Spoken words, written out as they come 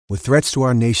With threats to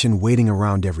our nation waiting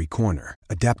around every corner,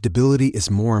 adaptability is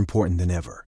more important than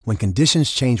ever. When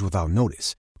conditions change without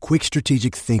notice, quick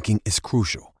strategic thinking is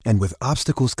crucial. And with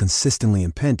obstacles consistently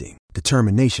impending,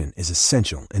 determination is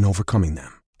essential in overcoming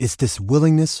them. It's this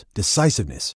willingness,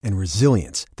 decisiveness, and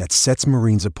resilience that sets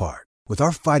Marines apart. With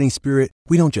our fighting spirit,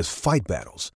 we don't just fight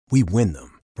battles, we win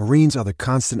them. Marines are the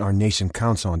constant our nation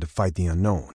counts on to fight the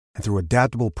unknown. And through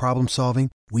adaptable problem solving,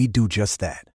 we do just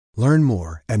that. Learn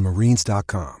more at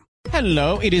marines.com.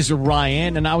 Hello, it is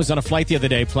Ryan, and I was on a flight the other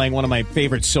day playing one of my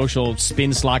favorite social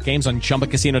spin slot games on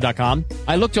ChumbaCasino.com.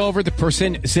 I looked over at the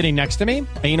person sitting next to me,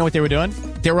 and you know what they were doing?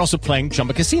 They were also playing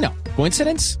Chumba Casino.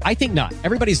 Coincidence? I think not.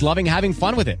 Everybody's loving having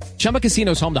fun with it. Chumba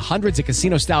Casino is home to hundreds of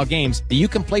casino-style games that you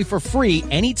can play for free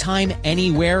anytime,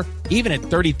 anywhere, even at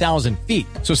 30,000 feet.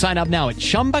 So sign up now at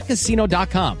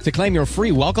ChumbaCasino.com to claim your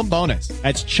free welcome bonus.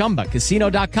 That's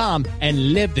ChumbaCasino.com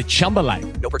and live the Chumba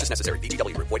life. No purchase necessary.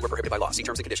 VGW. Void where prohibited by law. See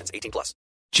terms and conditions. 18+.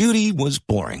 Judy was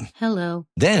boring. Hello.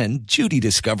 Then Judy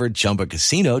discovered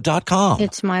ChumbaCasino.com.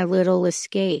 It's my little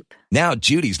escape. Now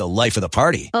Judy's the life of the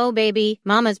party. Oh, baby,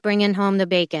 mama's bringing home the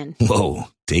bacon. Whoa,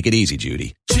 take it easy,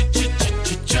 Judy.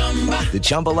 The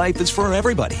Chumba life is for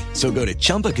everybody. So go to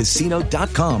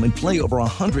ChumbaCasino.com and play over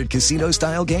 100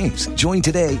 casino-style games. Join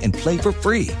today and play for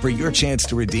free for your chance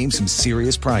to redeem some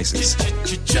serious prizes.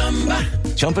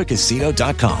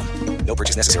 ChumbaCasino.com. No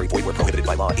purchase necessary. Void where prohibited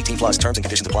by law. 18+. Terms and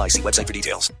conditions apply. See website for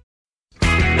details.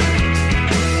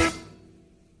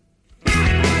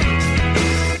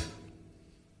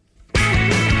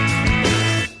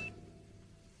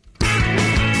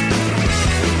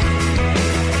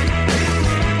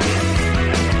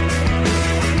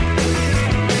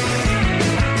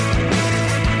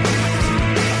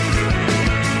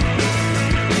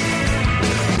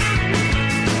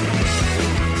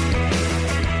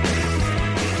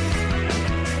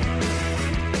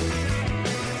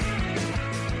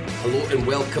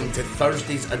 Welcome to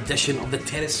Thursday's edition of the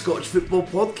Terrace Scottish Football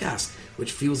Podcast,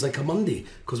 which feels like a Monday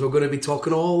because we're going to be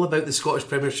talking all about the Scottish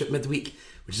Premiership midweek,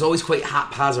 which is always quite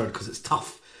haphazard because it's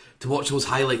tough to watch those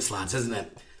highlights, lads, isn't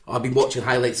it? I've been watching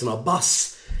highlights on a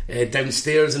bus,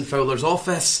 downstairs in Fowler's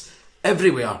office,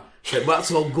 everywhere. But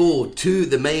let's all go to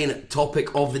the main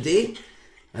topic of the day,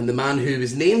 and the man who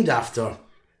is named after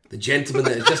the gentleman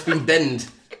that has just been binned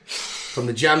from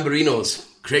the Jamborinos.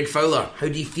 Craig Fowler, how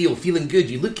do you feel? Feeling good?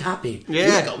 You look happy.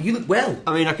 Yeah. You look well.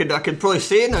 I mean, I could probably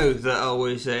say now that I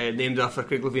was named after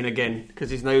Craig Levine again,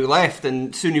 because he's now left,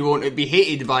 and soon he won't be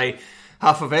hated by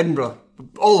half of Edinburgh.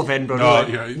 All of Edinburgh,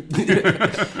 really.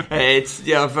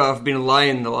 Yeah. I've been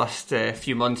lying the last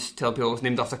few months, telling people I was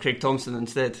named after Craig Thompson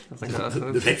instead. I think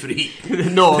the referee.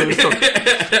 No,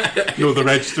 No, the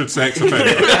registered sex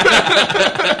offender.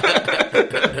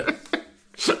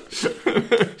 So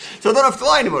I don't have to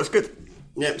lie anymore, it's good.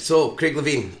 Yep, so Craig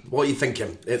Levine, what are you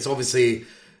thinking? It's obviously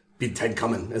been time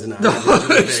coming, isn't it?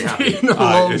 It's been a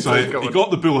long time coming. He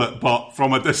got the bullet, but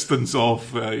from a distance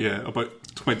of about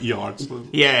 20 yards.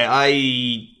 Yeah,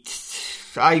 I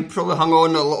probably hung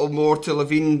on a little more to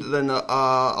Levine than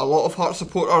a lot of Hearts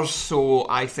supporters, so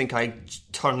I think I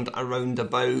turned around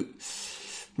about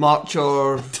March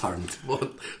or... Turned?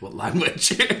 What language?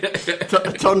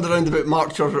 Turned around about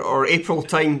March or April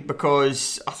time,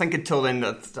 because I think until then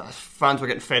that fans were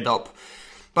getting fed up.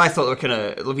 But I thought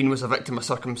Levine was a victim of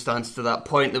circumstance to that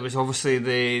point. There was obviously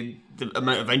the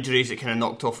amount of injuries that kind of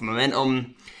knocked off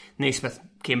momentum. Naismith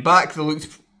came back, they looked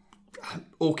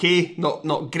okay,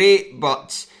 not great,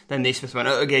 but then Naismith went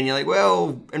out again. You're like,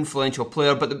 well, influential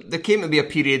player, but there came to be a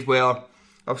period where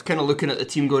I was kind of looking at the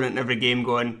team going into every game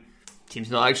going, team's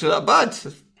not actually that bad.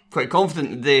 I'm quite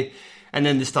confident today. And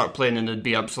then they start playing and it'd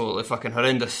be absolutely fucking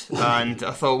horrendous. And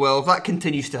I thought, well, if that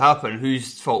continues to happen,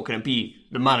 whose fault can it be?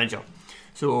 The manager.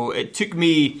 So it took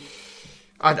me,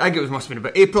 I think it must have been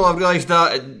about April I realised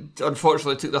that. It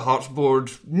unfortunately took the Hearts board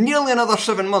nearly another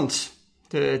 7 months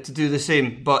to do the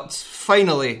same. But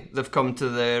finally they've come to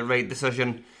the right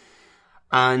decision.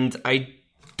 And I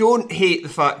don't hate the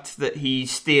fact that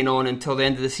he's staying on until the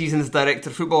end of the season as director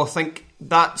of football. I think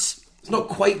that's... It's not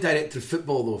quite director of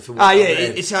football though. For what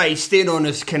he's staying on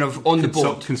as kind of on the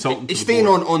board. Consultant. He's staying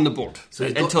on the board so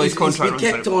until his contract runs out.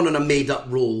 He's kept on a made-up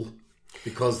role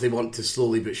because they want to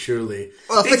slowly but surely.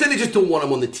 Well, they just don't want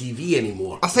him on the TV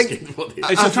anymore. I think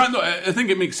I think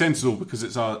it makes sense though, because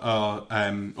it's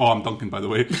I'm Duncan, by the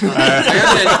way.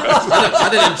 I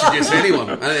didn't introduce anyone.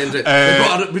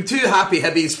 We're two happy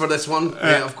hibbies for this one.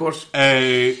 Yeah, of course.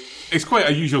 It's quite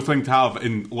a usual thing to have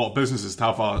in a lot of businesses, to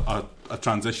have a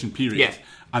transition period,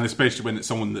 and especially when it's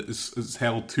someone that is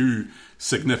held to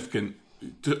significant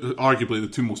arguably the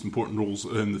two most important roles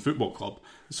in the football club.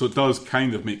 So it does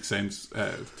kind of make sense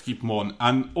to keep him on.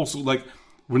 And also, like,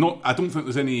 I don't think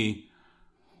there's any...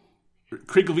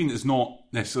 Craig Levein is not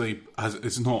necessarily...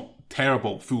 is not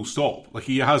terrible, full stop. Like,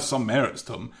 he has some merits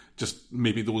to him, just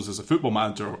maybe those as a football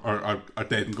manager are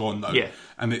dead and gone now. Yeah.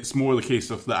 And it's more the case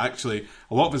of that actually,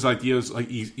 a lot of his ideas, like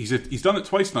he's done it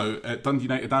twice now at Dundee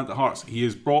United and at Hearts. He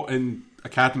has brought in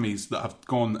academies that have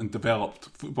gone and developed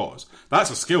footballers.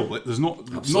 That's a skill. Like, there's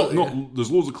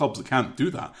there's loads of clubs that can't do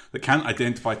that, that can't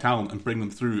identify talent and bring them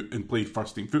through and play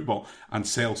first team football and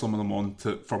sell some of them on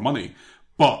for money.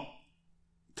 But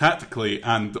tactically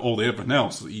and all the everything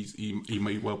else, he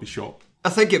might well be shot. I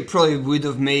think it probably would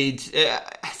have made...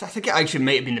 I think it actually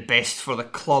might have been the best for the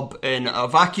club in a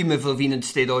vacuum if Levein had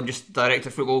stayed on just director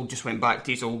of football, just went back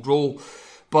to his old role.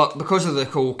 But because of the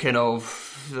whole kind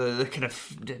of... the kind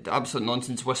of absolute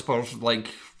nonsense whispers, like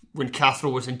when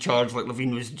Cathro was in charge, like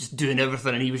Levein was just doing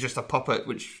everything and he was just a puppet,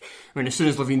 which, I mean, as soon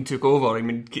as Levein took over, I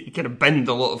mean, he kind of binned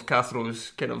a lot of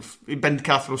Cathro's he binned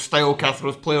Cathro's style,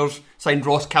 Cathro's players, signed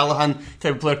Ross Callaghan,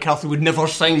 type of player Cathro would never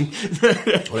sign.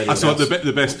 I saw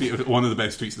the best tweet, one of the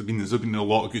best tweets there's been a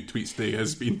lot of good tweets today,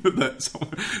 has been that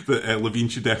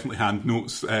Levein should definitely hand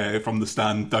notes from the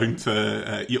stand down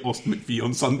to Austin McPhee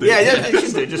on Sunday. Yeah, you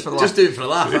should do it just for a laugh. Just do it for a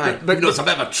laugh, aye. But it's a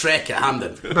bit of a trek at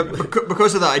Hampden. But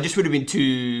because of that, it just would have been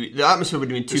the atmosphere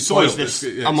would have been too poisonous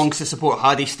amongst the support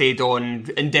had he stayed on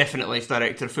indefinitely as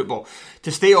director of football.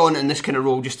 To stay on in this kind of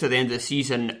role just to the end of the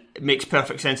season, it makes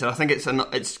perfect sense, and I think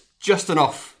it's just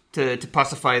enough to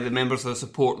pacify the members of the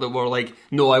support that were like,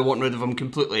 no, I want rid of him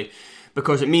completely,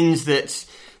 because it means that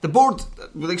the board,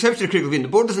 with the exception of Craig Levein, the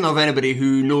board doesn't have anybody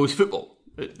who knows football.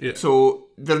 Yeah. So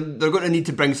they're going to need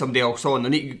to bring somebody else on. They're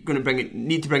need to bring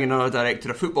in another director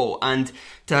of football, and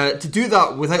to do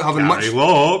that without having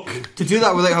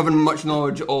much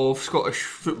knowledge of Scottish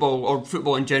football or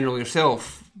football in general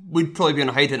yourself would probably be on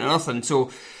a hiding to nothing.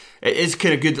 So it is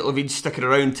kind of good that Levein's sticking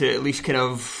around to at least kind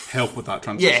of help with that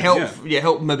transition.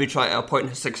 Help maybe try to appoint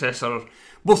his successor,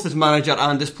 both as manager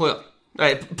and as player.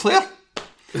 Director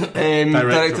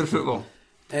of football.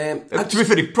 To be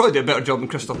fair, he probably did a better job than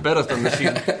Christoph Berra's done this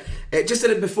year. Just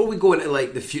before we go into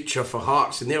like the future for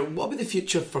Hearts, and there, what about the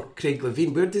future for Craig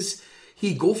Levein? Where does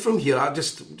he go from here? I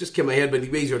just came in my head when the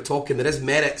ways you're talking. There is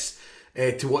merits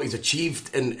to what he's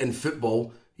achieved in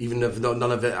football, even if none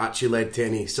of it actually led to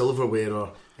any silverware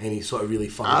or any sort of really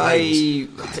fun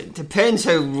times. It depends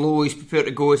how low he's prepared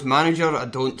to go as manager. I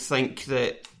don't think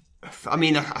that. I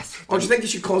mean, or do you think he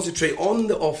should concentrate on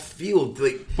the off-field?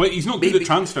 But he's not good at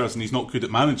transfers and he's not good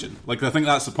at managing. Like, I think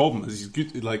that's the problem. Is he's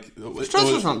good? Like, his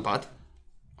transfers aren't bad.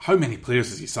 How many players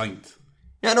has he signed?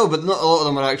 Yeah, no, but not a lot of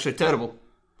them are actually terrible.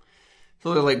 It's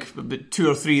only like about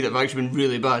 2 or 3 that have actually been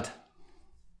really bad.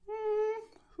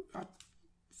 I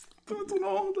don't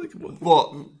know. Like,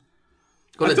 what?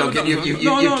 Come on, Duncan, you've argued me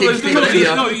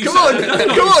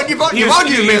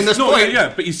on this point.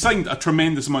 Yeah, but he's signed a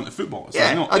tremendous amount of footballers.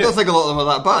 I don't think a lot of them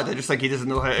are that bad. I just think he doesn't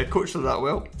know how to coach them that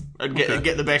well and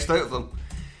get the best out of them.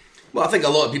 Well, I think a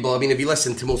lot of people, I mean, if you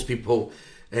listen to most people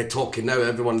talking now,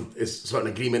 everyone is sort of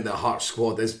in agreement that Hearts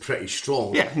squad is pretty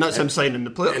strong. Yeah, and that's him signing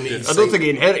the players. I don't think he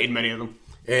inherited many of them.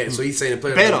 So he's signing a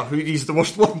player. Berra, he's the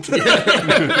worst one.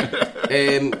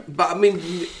 But I mean,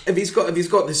 if he's got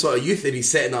this sort of youth, if he's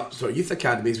setting up sort of youth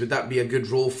academies, would that be a good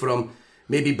role for him?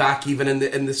 Maybe back even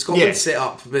in the Scotland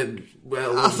setup. But,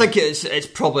 I think it's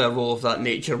probably a role of that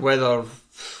nature, whether it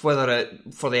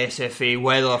for the SFA,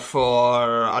 whether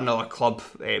for another club,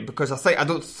 because I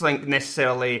don't think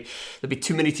necessarily there'd be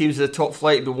too many teams at the top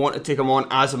flight who want to take him on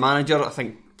as a manager. I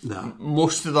think. No.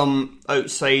 Most of them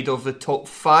outside of the top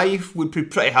 5 would be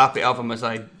pretty happy to have him as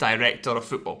a director of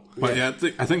football. But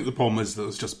I think the problem is that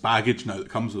there's just baggage now that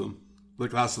comes with him.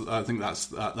 Like I think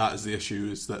that is the issue,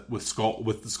 is that with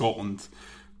Scotland,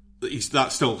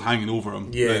 that's still hanging over him.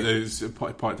 Yeah, there's a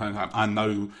point in time, and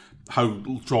now how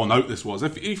drawn out this was.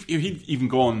 If he'd even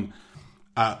gone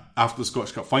after the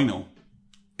Scottish Cup final,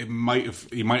 he might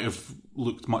have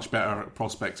looked much better at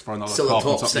prospects for another club.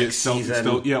 Top 6 season.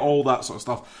 All that sort of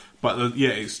stuff. But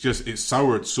it's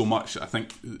soured so much. I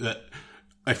think that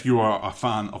if you are a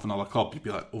fan of another club, you'd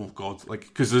be like, oh god, like,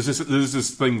 because there's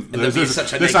this thing,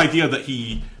 this idea that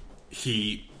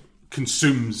he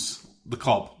consumes the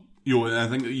club. And I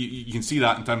think you can see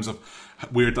that in terms of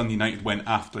where Dundee United went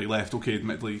after he left. Okay,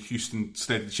 admittedly, Houston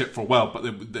steadied the ship for a while, but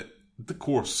the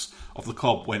course of the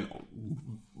club went.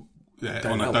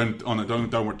 On a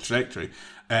downward trajectory.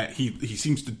 He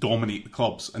seems to dominate the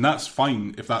clubs, and that's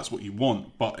fine if that's what you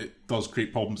want, but it does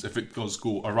create problems if it does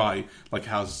go awry, like it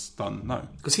has done now.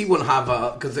 Because he won't have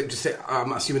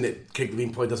I'm assuming that Craig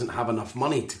Levein probably doesn't have enough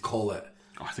money to call it.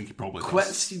 I think he probably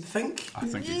quits. does. You think? I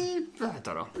think. I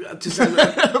don't know.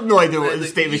 I have no idea what the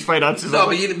state of his finances are. No,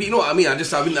 but you know what I mean. I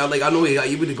know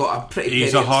he would have got a pretty.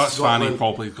 He's a Hearts fan. He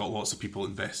probably got lots of people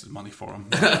invested money for him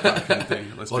back in the day.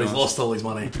 Or he's lost all his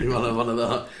money. One of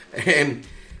that.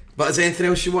 But is there anything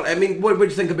else you want? I mean, what do you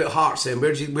think about Hearts then?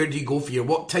 Where do you go for your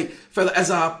what type? As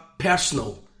a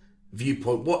personal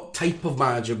viewpoint, what type of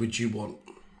manager would you want?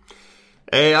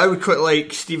 I would quite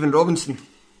like Stephen Robinson.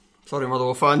 Sorry,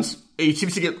 Motherwell fans. He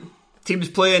seems to get teams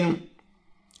playing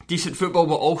decent football,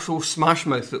 but also smash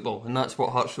mouth football, and that's what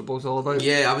Hearts football is all about.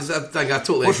 Yeah, I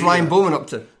totally. What's Ryan Bowman up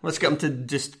to? Let's get him to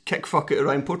just kick fuck out of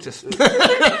Ryan Porteous.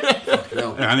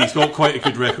 And he's got quite a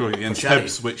good record against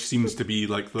Hibs, which seems to be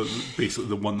like basically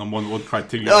the number one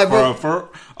criteria for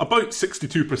about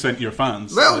 62% of your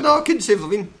fans. Well, no, I couldn't save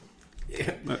Levine.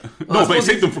 Yeah. But he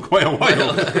saved them for quite a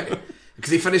while.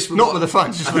 Because he finished with not with the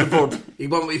fans, just with the board. He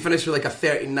finished with like a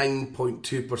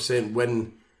 39.2%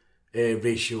 win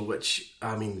ratio, which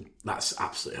I mean that's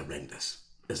absolutely horrendous,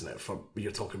 isn't it? For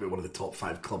you're talking about one of the top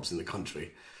 5 clubs in the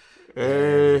country.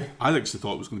 I actually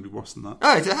thought it was going to be worse than that.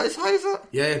 As high as that?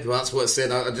 Yeah, well, that's what it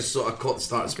said. I just sort of caught the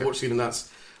start of Sports Scene, and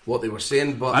that's what they were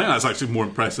saying. But I think that's actually more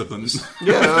impressive than.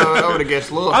 I would have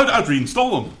guessed lower. I'd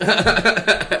reinstall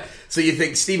him. So you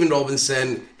think Stephen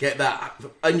Robinson, get that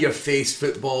in-your-face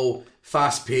football,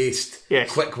 fast-paced,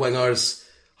 quick wingers,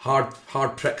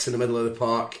 hard pricks in the middle of the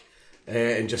park,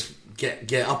 and just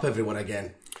get up everyone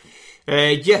again.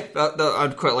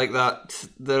 I'd quite like that.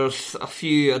 There's a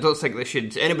few. I don't think they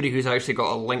should. Anybody who's actually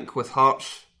got a link with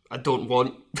Hearts, I don't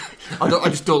want. I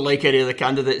just don't like any of the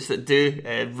candidates that do.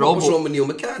 What's wrong with Neil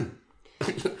McCann?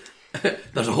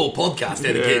 There's a whole podcast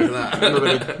dedicated to that. I'm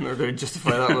not going to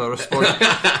justify that with a response.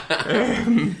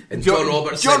 And John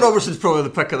Robertson. John Robertson's probably the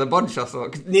pick of the bunch, I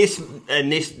thought. Naismith,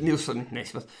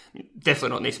 definitely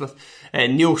not Naismith.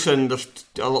 Nielsen, there's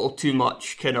a little too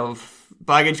much kind of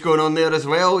baggage going on there as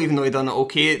well, even though he done it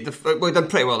okay. He done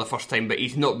pretty well the first time, but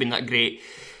he's not been that great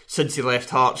since he left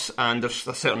Hearts, and there's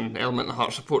a certain element of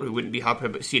Hearts support who wouldn't be happy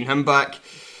about seeing him back.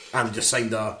 And he just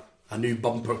signed a new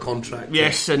bumper contract.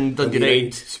 Yes, and Dundee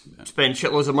United spend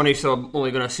shitloads of money, so I'm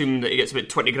only going to assume that he gets about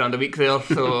 20 grand a week there,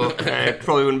 so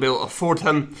probably wouldn't be able to afford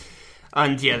him.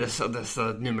 And yeah, there's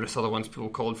numerous other ones, people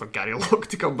calling for Gary Locke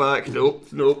to come back. Nope.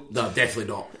 No, definitely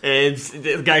not.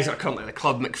 The guys that are currently at the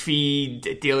club,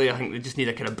 McPhee, Daly, I think they just need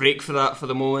a kind of break for that for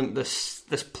the moment. This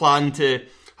plan to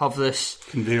have this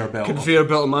conveyor belt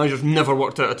of managers never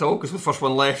worked out at all, because the first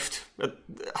one left.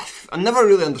 I never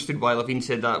really understood why Levine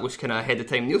said that was kind of ahead of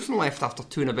time. Nielsen left after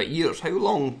 2 and a bit years. How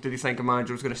long did he think a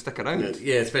manager was going to stick around?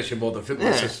 Yeah, especially modern football.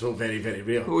 It's just so very, very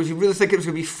rare. Was you really think it was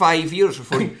going to be 5 years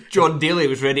before John Daly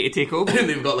was ready to take over? And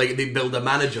they build a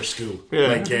manager school,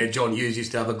 like John Hughes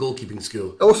used to have a goalkeeping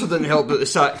school. It also didn't help that they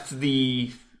sacked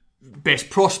the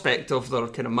best prospect of their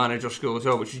kind of manager school as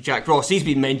well, which is Jack Ross. He's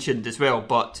been mentioned as well,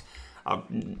 but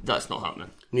that's not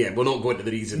happening. Yeah, we'll not go into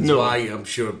the reasons why. I'm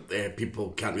sure people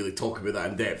can't really talk about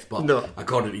that in depth, but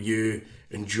according to you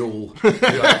and Joel, who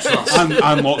I trust,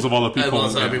 and lots of other people,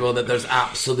 that there's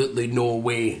absolutely no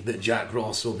way that Jack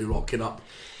Ross will be rocking up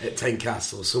at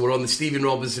Tynecastle. So we're on the Stephen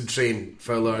Robinson train,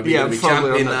 Fowler. I'll be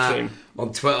championing that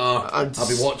on Twitter. I'll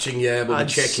be watching you. We'll be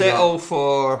checking settle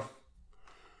for.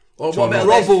 Or what about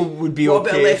Robbo would be what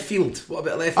okay. What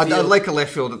about left field? I'd like a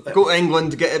left field. Go to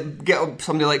England, get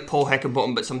somebody like Paul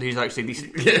Heckingbottom, but somebody who's actually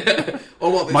decent.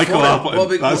 Or what about Michael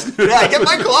Appleton? Get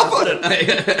Michael Appleton.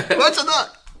 Imagine that.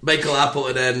 Michael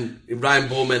Appleton and Ryan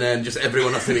Bowman and just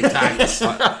everyone has to be tanks.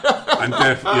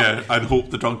 I'd hope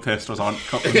the drug testers aren't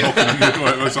knocking you out.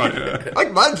 I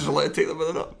think managers will let to take them with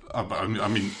it up. I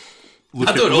mean,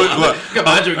 I don't know. I can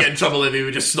imagine we'd get in trouble if he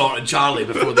would just snorted Charlie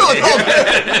before the game.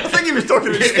 I think he was talking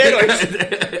about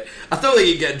steroids. I thought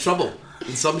he'd get in trouble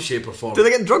in some shape or form. Do they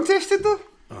get drug tested though?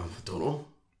 I don't know.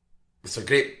 It's a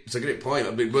great point.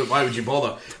 I mean, why would you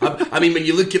bother? I mean, when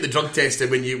you look at the drug testing,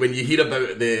 when you hear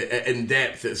about the in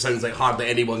depth, it sounds like hardly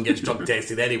anyone gets drug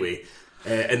tested anyway.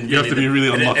 And you have to be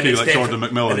really unlucky, like Jordan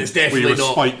McMillan, and it's definitely where you were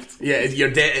not spiked. Yeah,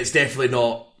 it's definitely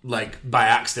not like by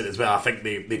accident as well. I think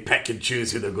they pick and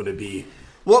choose who they're going to be.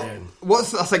 What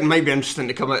I think might be interesting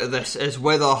to come out of this is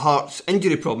whether Hearts'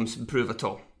 injury problems improve at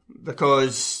all.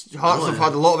 Because Hearts have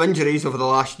had a lot of injuries over the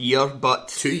last year, but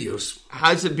 2 years.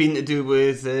 Has it been to do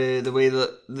with the way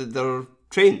that they're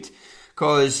trained?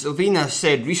 Because Levine has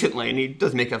said recently, and he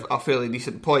does make a fairly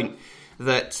decent point,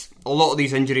 that a lot of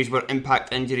these injuries were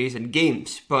impact injuries in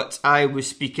games. But I was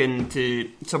speaking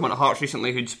to someone at Hearts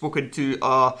recently who'd spoken to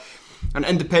an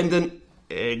independent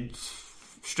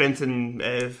strength and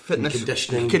fitness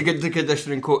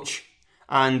conditioning coach,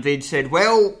 and they'd said,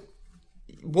 well,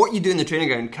 what you do in the training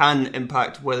ground can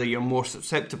impact whether you're more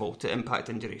susceptible to impact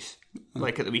injuries,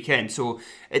 like at the weekend. So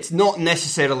it's not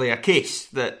necessarily a case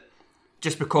that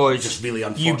just because just really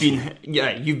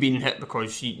you've been hit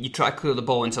because you try to clear the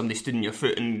ball and somebody stood in your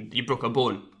foot and you broke a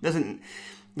bone doesn't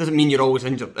mean you're always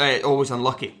injured, always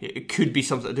unlucky. It could be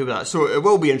something to do with that. So it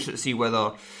will be interesting to see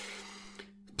whether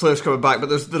players coming back. But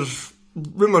there's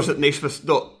rumours that Naismith's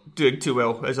not doing too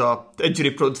well as a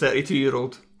injury-prone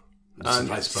 32-year-old.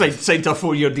 And signed to a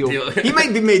 4-year deal. He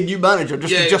might be made new manager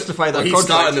just to justify that contract. He's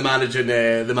starting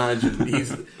the manager. He's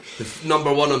the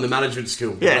number one on the management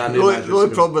school. Yeah, the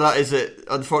only problem with that is that,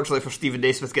 unfortunately for Stephen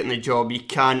Naismith getting the job, you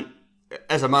can't,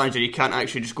 as a manager, you can't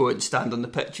actually just go out and stand on the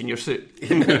pitch in your suit.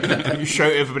 You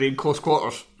shout at everybody in close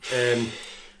quarters.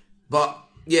 But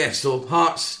yeah, so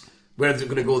Hearts, where is it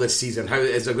going to go this season? How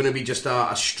is there going to be just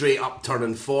a straight upturn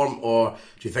in form, or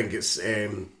do you think it's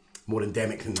more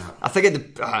endemic than that? I think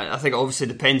it obviously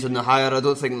depends on the hire. I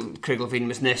don't think Craig Levein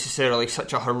was necessarily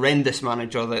such a horrendous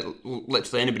manager that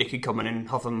literally anybody could come in and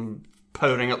have them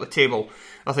powering up the table.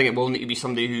 I think it will need to be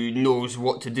somebody who knows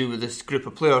what to do with this group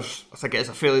of players. I think it is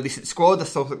a fairly decent squad. I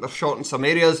still think they're short in some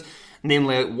areas,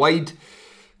 namely out wide,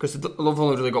 because they've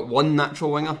only really got one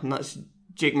natural winger, and that's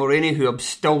Jake Mulroney, who I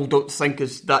still don't think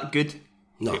is that good.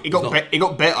 No, he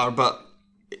got better, but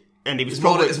and he was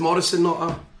is Morrison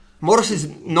not a... Morrison's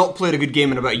not played a good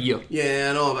game in about a year.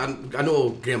 Yeah, I know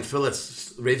Graham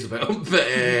Phillips raves about him,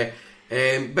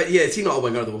 but yeah, is he not a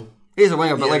winger though? He's a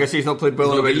winger, but like I say, he's not played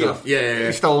well in about a year. Yeah.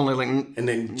 He's still only like and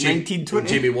then 19, 20.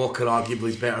 Jamie Walker arguably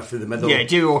is better through the middle. Yeah,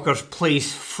 Jamie Walker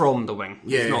plays from the wing.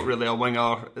 Yeah. He's not really a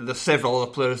winger. There's several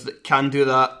other players that can do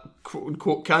that, quote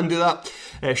unquote, can do that.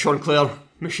 Sean Clare,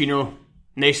 Machino,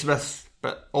 Naismith,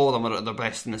 but all of them are at their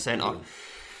best in the centre.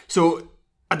 So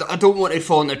I don't want to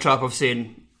fall into the trap of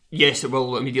saying, yes, it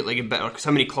will immediately get better, because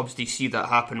how many clubs do you see that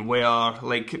happen where,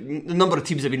 like, the number of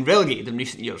teams have been relegated in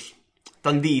recent years?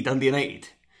 Dundee United.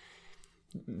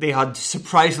 They had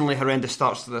surprisingly horrendous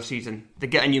starts to their season. They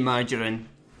get a new manager in.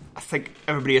 I think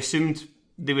everybody assumed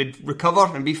they would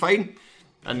recover and be fine,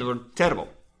 and they were terrible.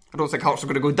 I don't think Hearts are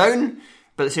going to go down,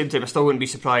 but at the same time I still wouldn't be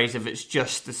surprised if it's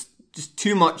just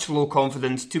too much low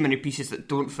confidence, too many pieces that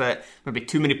don't fit, maybe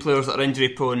too many players that are injury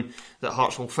prone, that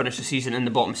Hearts will finish the season in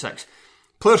the bottom six.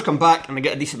 Players come back and they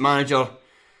get a decent manager.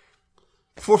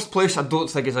 Fourth place I don't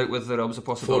think is out with the realms of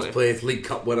possibility. Fourth place, League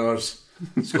Cup winners,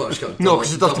 Scottish Cup. No,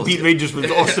 because it's have to beat Rangers with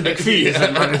Austin McPhee as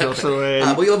their manager. So,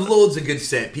 well, you have loads of good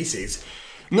set pieces.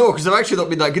 No, because they've actually not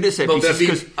been that good at set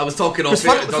pieces. I was talking off.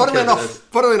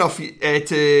 Funnily enough,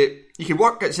 you can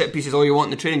work at set pieces all you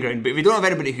want in the training ground, but if you don't have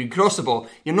anybody who can cross the ball,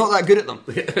 you're not that good at them.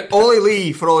 Ollie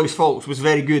Lee, for all his faults, was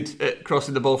very good at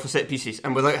crossing the ball for set pieces,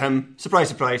 and without him, surprise,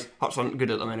 surprise, Hearts aren't good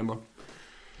at them anymore.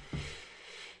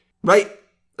 Right,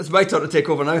 it's my turn to take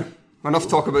over now. Enough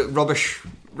talk about rubbish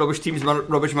teams,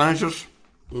 rubbish managers.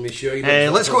 Let's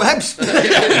go Hibs.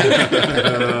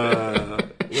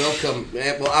 Welcome.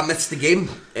 Well, I missed the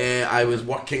game. I was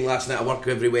working last night. I work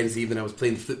every Wednesday evening. I was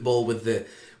playing football with the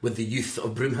youth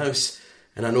of Broomhouse,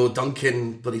 and I know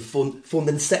Duncan, but he phoned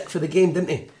in sick for the game, didn't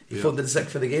he? He phoned in sick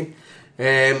for the game.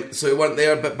 So he weren't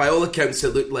there, but by all accounts,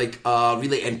 it looked like a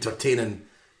really entertaining.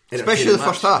 Especially the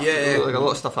first half. Yeah. Like a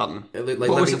lot of stuff happening. It looked like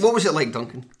what was it like,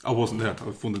 Duncan? I wasn't there. I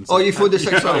phoned in sick. Oh, you phoned in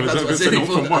sick. Sorry, I was sent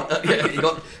home from work.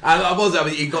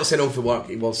 He got sent home from work.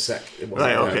 He was sick.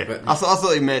 Right, okay. But I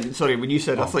thought you meant. Sorry, when you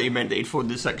said, I thought you meant that he'd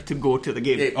phoned in sick to go to the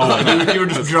game. You were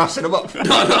just dressing him up. No.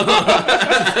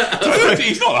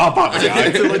 He's not that bad a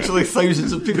guy. To literally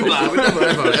thousands of people. I would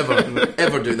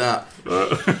never do that.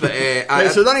 But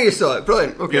so none of you saw it.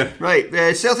 Brilliant. Okay, yeah. Right.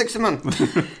 Celtics come in.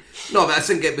 No, but I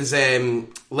think it was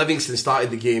Livingston started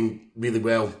the game really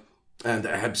well, and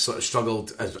Hibs sort of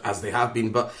struggled as they have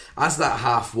been. But as that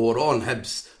half wore on,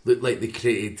 Hibs looked like they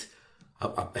created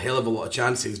a hell of a lot of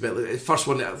chances. But the first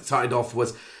one that started off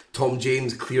was Tom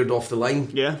James cleared off the line,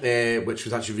 which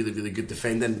was actually really, really good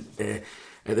defending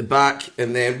at the back.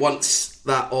 And then once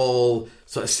that all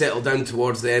sort of settled down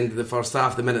towards the end of the first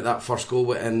half, the minute that first goal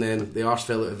went in, then the arse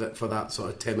fell out of it for that sort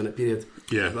of 10-minute period.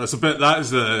 Yeah, that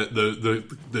is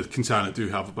the concern I do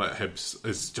have about Hibs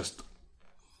is just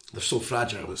they're so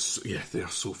fragile. They are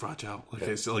so fragile.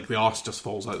 It's like the arse just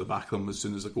falls out the back of them as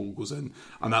soon as the goal goes in,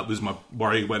 and that was my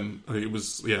worry when it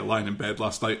was lying in bed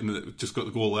last night and it just got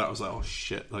the goal there. I was like, oh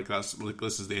shit,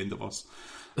 this is the end of us.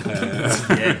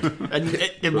 And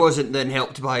it wasn't then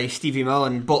helped by Stevie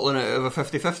Malin bottling it of a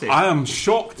 50-50. I am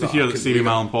shocked to hear that Stevie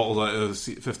Malin bottled out of a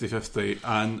 50-50,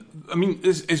 and I mean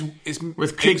it's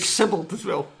with Craig Sibbald as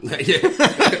well. I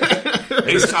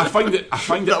find it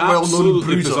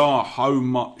absolutely bizarre how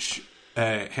much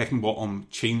Heckingbottom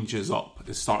changes up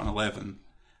his starting 11,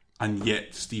 and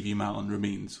yet Stevie Mallon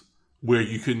remains. Where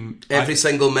you can every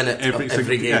single minute of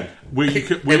every game, yeah, where you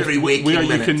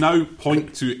can now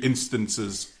point to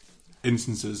instances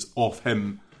of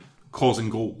him causing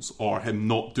goals or him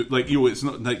not it's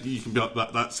not like you can be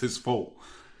like that's his fault.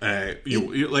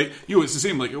 It's the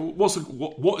same. Like,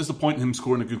 what is the point in him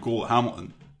scoring a good goal at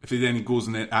Hamilton if he then goes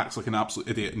and acts like an absolute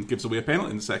idiot and gives away a penalty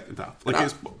in the second half? Like,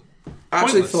 it's I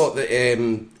actually thought that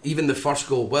even the first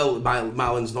goal,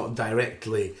 Mallon's not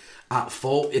directly at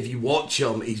fault. If you watch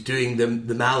him, he's doing the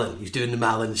Mallon. He's doing the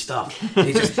Mallon stuff.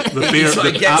 He just he sort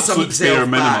of gets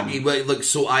himself back. He looks,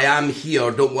 so I am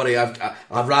here. Don't worry,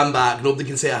 I've ran back. Nobody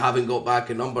can say I haven't got back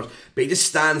in numbers. But he just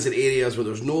stands in areas where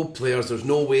there's no players. There's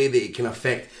no way that it can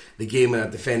affect the game in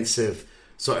a defensive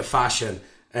sort of fashion.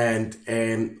 And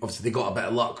obviously they got a bit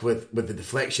of luck with the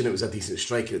deflection. It was a decent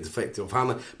strike and it deflected off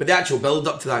Hanlon. But the actual build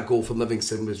up to that goal from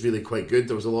Livingston was really quite good.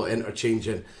 There was a lot of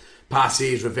interchanging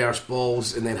passes, reverse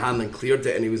balls, and then Hanlon cleared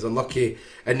it and he was unlucky.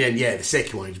 And then the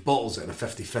second one, he bottles it in a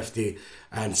 50-50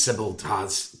 and Sibbald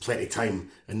has plenty of time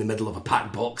in the middle of a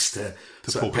packed box to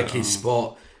sort of pick his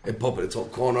spot and pop it in the top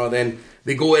corner. Then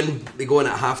they go in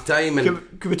at half time.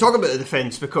 And can we talk about the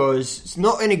defence, because it's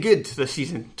not any good this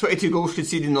season. 22 goals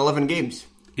conceded in 11 games.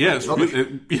 Yeah, it's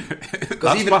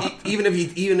because even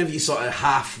if you sort of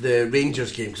half the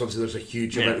Rangers game, because obviously there's a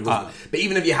huge amount of goals, but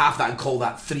even if you half that and call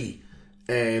that 3,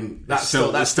 that's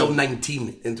still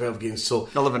 19 in 12 games. So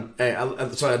 11.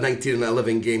 19 in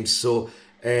 11 games. So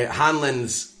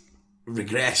Hanlon's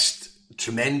regressed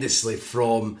tremendously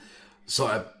from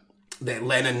sort of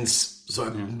Lennon's sort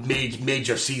of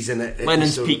major season.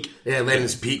 Lennon's peak. Yeah,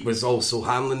 Lennon's peak was also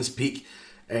Hanlon's peak.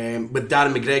 With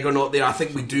Darren McGregor not there, I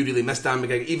think we do really miss Darren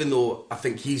McGregor, even though I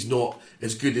think he's not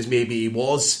as good as maybe he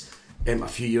was a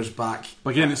few years back.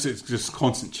 But again, it's just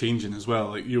constant changing as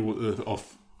well. Like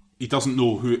he doesn't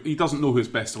know who his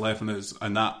best 11 is,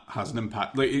 and that has an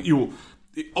impact. Like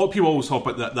people always talk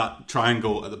about that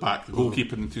triangle at the back. The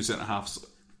goalkeeper and the two centre halves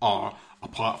are a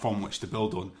platform which to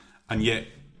build on, and yet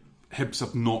Hibs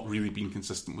have not really been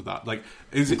consistent with that. Like,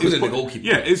 is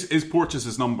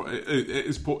Porteous' number?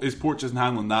 Is Porteous and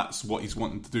Hanlon? That's what he's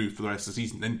wanting to do for the rest of the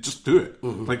season. Then just do it.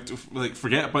 Like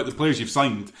forget about the players you've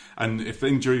signed, and if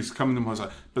injuries come to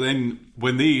them, but then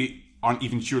when they aren't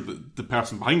even sure that the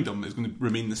person behind them is going to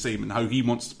remain the same and how he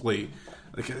wants to play,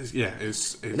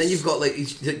 it's and then you've got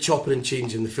he's chopping and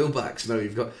changing the fullbacks now.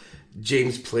 You've got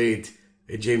James played,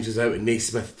 James was out, and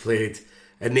Naismith played,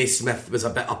 and Naismith was a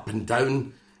bit up and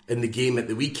down in the game at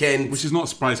the weekend, which is not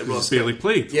surprising because he's barely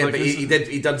played. Yeah, but he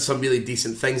did some really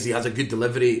decent things. He has a good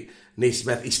delivery.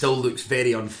 Naismith, he still looks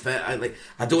very unfit.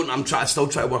 I still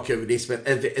try to work out with Naismith.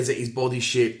 Is it his body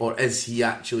shape or is he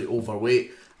actually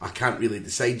overweight? I can't really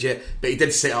decide yet. But he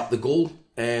did set up the goal,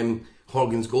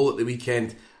 Horgan's goal at the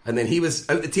weekend, and then he was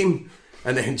out the team,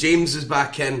 and then James was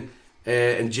back in,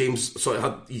 and James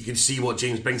you could see what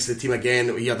James brings to the team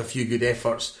again. He had a few good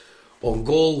efforts on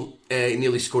goal. He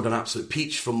nearly scored an absolute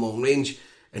peach from long range,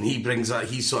 and he brings that.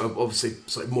 He's obviously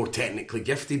more technically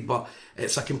gifted, but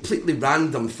it's a completely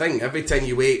random thing. Every time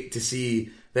you wait to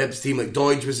see the Hibs team, like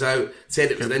Doidge was out, said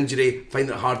it was an injury, find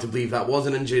it hard to believe that was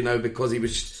an injury now because he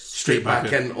was straight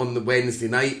back in on the Wednesday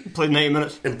night. Played 90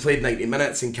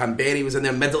 minutes. And Canberry was in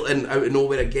there. Middleton out of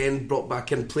nowhere again, brought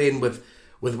back in playing with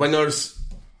wingers.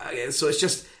 So it's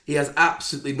just, he has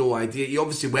absolutely no idea. He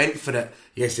obviously went for it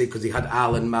yesterday because he had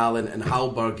Allen, Mallon and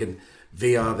Hallberg, and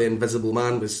Villa, the invisible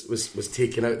man, was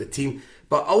taken out of the team.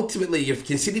 But ultimately, you've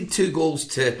conceded 2 goals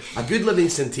to a good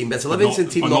Livingston team. But it's a Livingston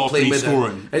team not playing with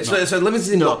it. It's a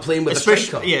Livingston team not playing with a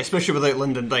striker. Yeah, especially without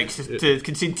Lyndon Dykes. To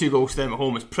concede 2 goals to them at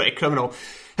home is pretty criminal.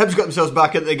 Hibs got themselves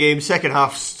back into the game. Second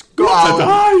half,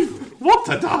 What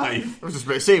a dive! I was just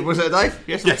about to say, was it a dive?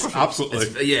 Yes, absolutely.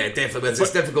 Definitely.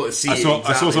 It's difficult to see. I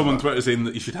saw someone on Twitter saying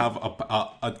that he should have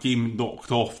a game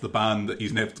knocked off the ban that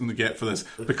he's never going to get for this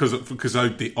because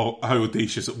how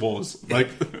audacious it was.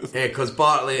 Because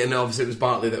Bartley, and obviously it was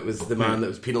Bartley that was the man that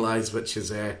was penalised, which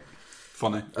is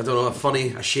funny. I don't know, funny,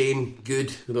 a shame,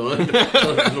 good. I don't know. I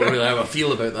don't really know how I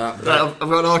feel about that. I've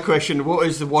got another question. What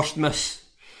is the worst miss?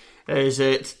 Is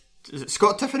it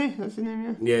Scott Tiffany? That's the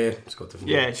name, yeah, Scott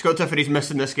Tiffany. Yeah, Scott Tiffany's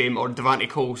missing this game, or Devante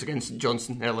Coles against St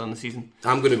Johnstone earlier in the season.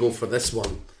 I'm going to go for this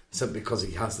one simply because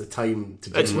he has the time to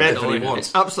do whatever he wants.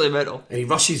 It's absolutely mental. And he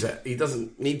rushes it. He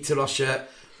doesn't need to rush it.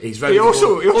 He's ready.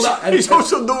 He's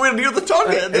also nowhere near the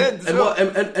target.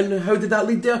 And how did that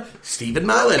lead there? Stephen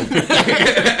Mallon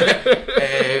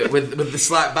with the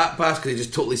slack back pass because he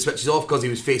just totally switches off because he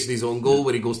was facing his own goal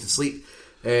where he goes to sleep.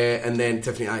 And then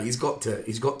Tiffany, he's got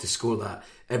to score that.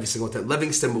 every single time.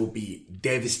 Livingston will be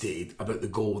devastated about the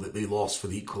goal that they lost for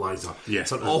the equaliser. Yeah,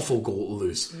 it's an awful goal to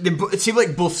lose. It seemed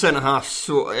like both centre-halves,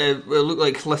 so it looked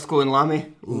like Lithgow and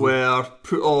Lammy were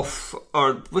put off,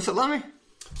 or was it Lammy?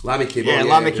 Lammy came on. Yeah,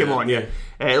 Lammy came on. It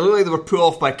looked like they were put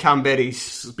off by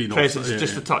Canberry's presence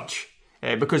just a touch.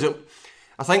 Because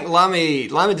I think Lammy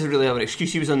didn't really have an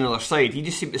excuse. He was on the other side. He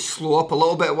just seemed to slow up a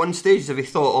little bit at one stage as if he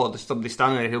thought, there's somebody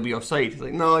standing there, he'll be offside. He's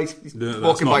like, no, he's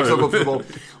walking back, still going for the ball.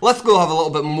 Lithgow have a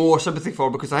little bit more sympathy for,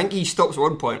 because I think he stops at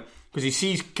one point because he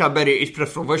sees Canberry at his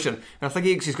peripheral vision, and I think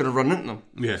he thinks he's going to run into them.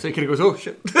 Yeah. So he kind of goes, oh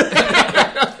shit.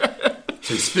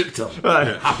 So he spooked him.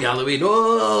 Happy Halloween.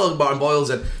 Oh, Martin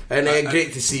Boyle's in. And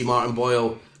great to see Martin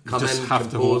Boyle come in,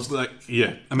 composed. I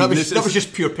mean, that was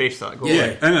just pure pace, that goal.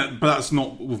 Yeah. But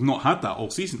we've not had that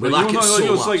all season. We lack it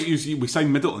so much. Like we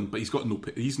signed Middleton, but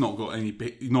he's not got any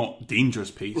not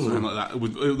dangerous pace or anything like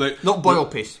that. Not Boyle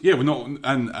pace. Yeah, we're not,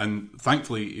 and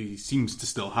thankfully he seems to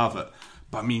still have it.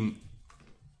 But I mean,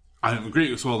 I'm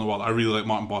great as well in the world. I really like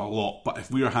Martin Boyle a lot. But if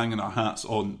we are hanging our hats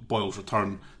on Boyle's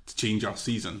return to change our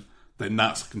season, then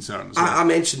that's a concern as well. I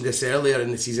mentioned this earlier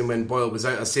in the season when Boyle was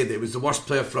out. I said that it was the worst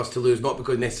player for us to lose, not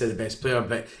because he's necessarily the best player,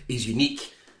 but he's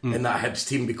unique in that Hibs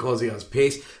team because he has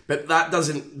pace. But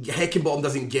Heckingbottom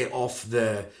doesn't get off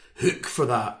the hook for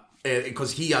that,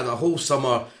 because he had a whole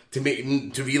summer to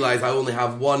realise I only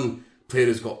have one player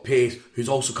who's got pace, who's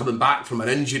also coming back from an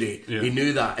injury. Yeah. He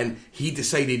knew that, and he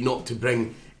decided not to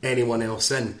bring anyone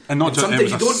else in, and not just it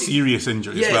was a serious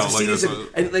injury as well.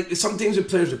 And sometimes with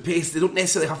players with pace, they don't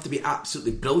necessarily have to be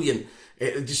absolutely brilliant.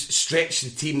 They just stretch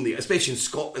the team, especially in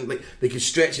Scotland. Like, they can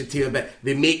stretch the team a bit.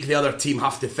 They make the other team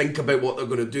have to think about what they're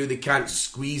going to do. They can't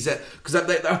squeeze it, because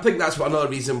I think that's another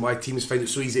reason why teams find it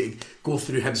so easy to go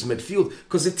through Hibs midfield,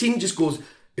 because the team just goes.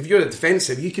 If you're a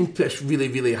defensive, you can push really,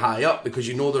 really high up because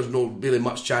you know there's no really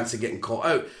much chance of getting caught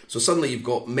out. So suddenly you've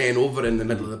got men over in the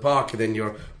middle of the park, and then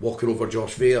you're walking over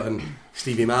Josh Vale and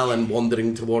Stevie Mallon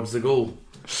wandering towards the goal.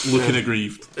 Looking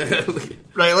aggrieved.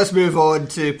 Right, let's move on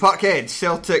to Parkhead.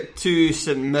 Celtic 2,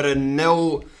 St Mirren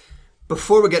 0.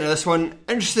 Before we get into this one,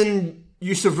 interesting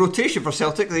use of rotation for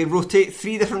Celtic. They rotate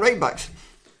 3 different right backs.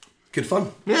 Good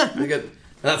fun. Yeah. Very good.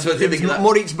 That's what they think.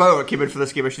 Maurice Bauer came in for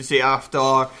this game, I should say,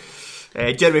 after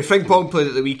Jeremy Frimpong played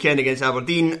at the weekend against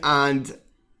Aberdeen, and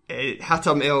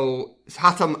Hatem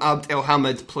Abd El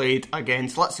Hamid played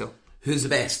against Lazio. Who's the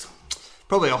best?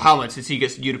 Probably El Hamid, since he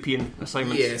gets European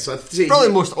assignments. Yeah, so I'd say probably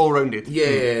the most all-rounded.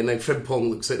 Yeah, and like Frimpong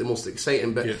looks like the most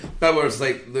exciting, but Bauer's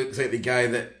looks like the guy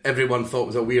that everyone thought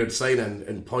was a weird signing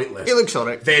and pointless. He looks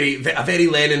alright. A very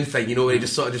Lennon thing, where he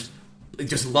just sort of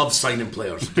just loves signing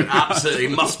players. Absolutely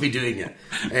must be doing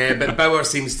it. But Bauer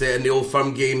seems to, in the Old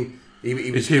Firm game,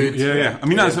 he was good. Yeah. I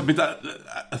mean, I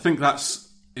think that's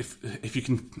if you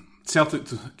can. Celtic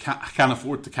can't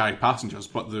afford to carry passengers,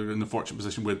 but they're in the fortunate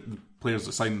position where the players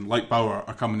that sign like Bauer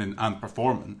are coming in and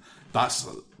performing. That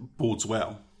bodes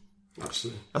well.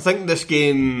 Absolutely. I think this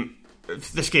game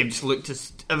just looked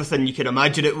as everything you could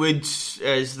imagine it would.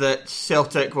 Is that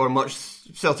Celtic were much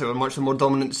the more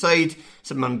dominant side.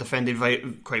 St Mirren defended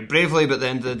quite bravely, but at the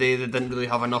end of the day they didn't really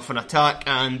have enough in attack,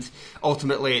 and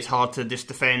ultimately it's hard to just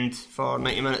defend for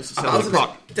 90 minutes at Celtic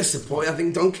Park. Disappointed. I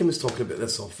think Duncan was talking about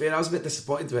this off air. I was a bit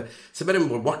disappointed with it. St Mirren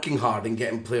were working hard and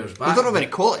getting players back. They don't have any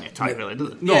quality in attack, really, do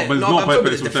they? No, but it's not about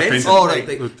the defence. Oh, right.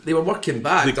 They were working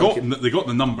back. They got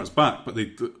the numbers back, but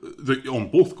they on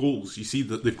both goals you see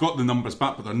that they've got the numbers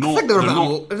back, but they're not. I think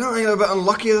they're a bit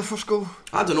unlucky at the first goal.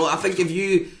 I don't know. I think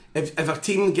if a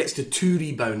team gets to 2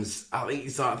 rebounds, I think you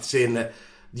start saying that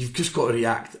you've just got to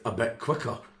react a bit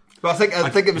quicker. But I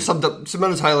think it was summed up. St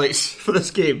Mirren's highlights for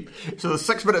this game. So the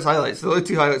 6 minutes highlights. The only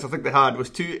 2 highlights I think they had was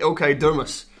 2 Ilkay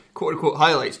Durmus quote unquote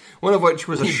highlights. One of which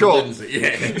was a shot.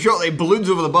 A shot that balloons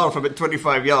over the bar for about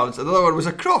 25 yards. Another one was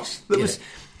a cross. That was.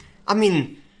 I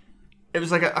mean, it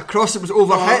was like a cross that was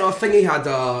overhit. I think he had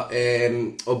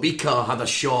Obika had a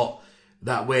shot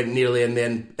that went nearly and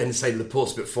then inside the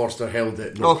post, but Forster held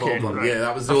it. No problem. Right. Yeah,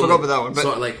 that was the only forgot about that one, but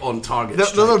sort of like on target.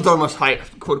 The other Durmus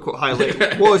quote unquote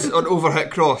highlight was an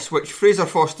overhit cross, which Fraser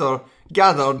Forster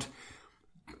gathered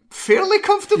fairly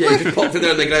comfortably. Yeah, he just popped it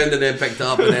down the ground and then picked it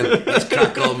up, and then let's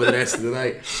crack on with the rest of the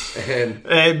night.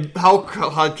 Hal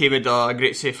had came in a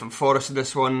great save from Forrest in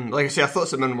this one. Like I say, I thought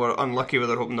St Mirren were unlucky with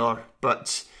their opener,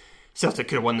 but Celtic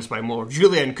could have won this by more.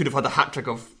 Julian could have had a hat-trick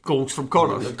of goals from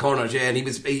corners. And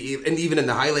and even in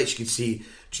the highlights you could see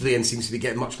Julian seems to be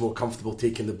getting much more comfortable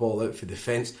taking the ball out for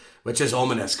defence, which is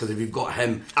ominous, because if you've got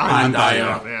him and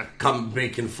Dyer come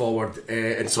breaking forward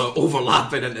and sort of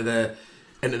overlapping into the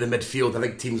midfield, I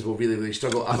think teams will really, really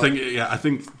struggle. I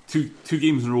think two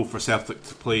games in a row for Celtic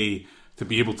to play, to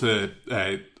be able to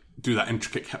do that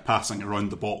intricate passing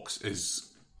around the box is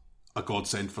a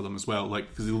godsend for them as well. Like,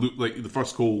 because they look like the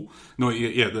first goal.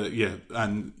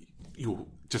 And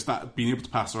just that being able to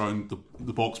pass around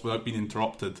the box without being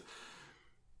interrupted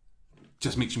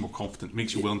just makes you more confident,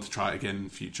 makes you willing to try it again in the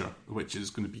future, which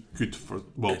is going to be good for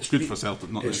for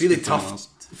Celtic. Not it's really tough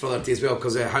for that as well,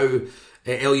 because how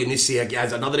El Yunusi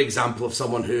is another example of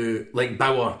someone who, like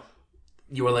Bauer,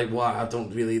 you were like, "Wow,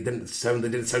 didn't sound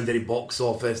any box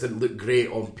office, didn't look great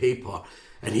on paper."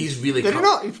 And he's really did he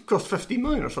not? He cost 15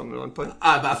 million or something at one point.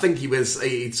 But I think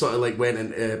he sort of like went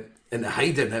into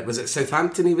hiding. Was it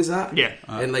Southampton he was at? Yeah,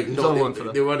 and like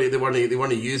they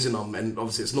weren't using him, and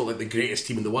obviously it's not like the greatest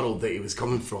team in the world that he was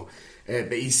coming from.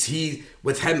 But he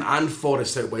with him and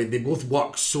Forrest out wide, they both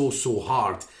work so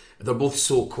hard. They're both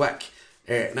so quick.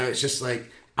 Now it's just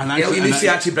like Yunusi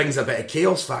actually brings a bit of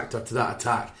chaos factor to that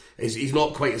attack. He's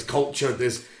not quite as cultured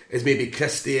as maybe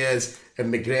Christie is,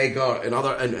 and McGregor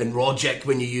and Rogic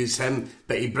when you use him,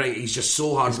 but he's just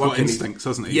so hard working. He's got instincts,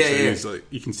 hasn't he? Yeah. He's like,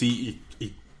 you can see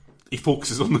he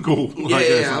focuses on the goal.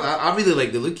 I really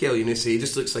like the look of El Yunusi. He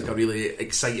just looks like a really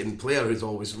exciting player who's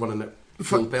always running it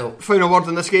full belt. Final word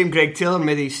in this game: Greg Taylor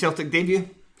made his Celtic debut.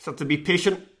 So to be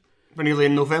patient. We're nearly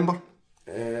in November.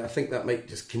 I think that might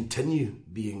just continue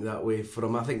being that way for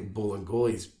him. I think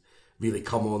Bolingoli's really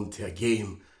come on to a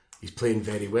game. He's playing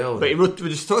very well. But we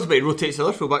just talked about he rotates the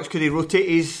other fullbacks. Could he rotate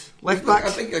his left backs? I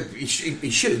think he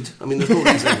should. I mean, there's no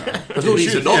reason. There's no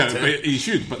reason not to. He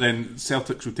should. But then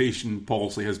Celtic's rotation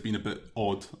policy has been a bit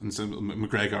odd, and so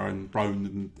McGregor and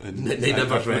Brown and they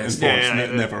never rest.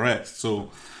 Never rest. So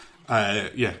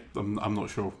I'm not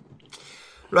sure.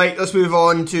 Right, let's move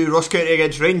on to Ross County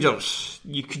against Rangers.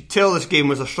 You could tell this game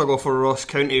was a struggle for Ross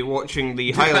County watching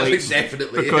the highlights.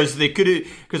 Definitely, because they could have,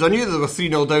 because I knew they were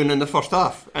 3-0 down in the first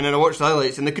half, and then I watched the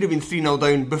highlights, and they could have been 3-0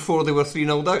 down before they were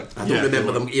 3-0 down. I don't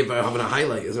remember them ever having a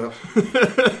highlight as well.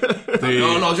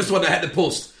 No, just when they hit the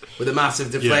post with a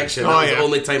massive deflection. That was the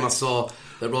only time I saw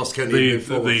that Ross County moved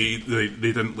forward. They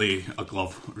didn't lay a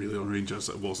glove really on Rangers.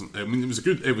 It wasn't. I mean, it was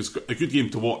a good game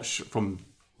to watch from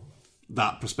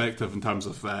that perspective in terms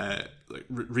of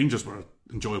Rangers were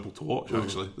enjoyable to watch.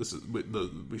 Actually, this is which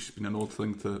has been an odd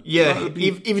thing to. Yeah,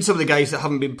 even some of the guys that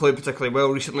haven't been playing particularly well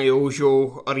recently,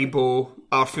 Ojo, Aribo,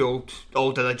 Arfield,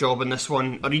 all did a job in this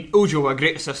one. Ojo a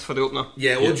great assist for the opener.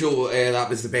 Yeah, Ojo, that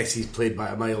was the best he's played by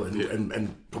a mile,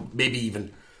 and maybe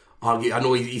even. I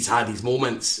know he's had his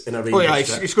moments in a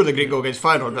Rangers. He scored a great goal against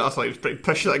Feyenoord, but I thought he was pretty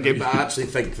pushy that game. But I actually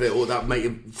think that might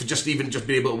have, for just being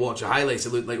able to watch the highlights,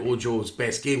 it looked like Ojo's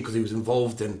best game because he was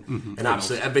involved in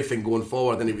absolutely everything going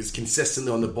forward, and he was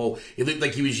consistently on the ball. He looked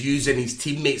like he was using his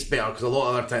teammates better, because a lot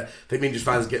of other I think Rangers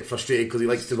fans get frustrated because he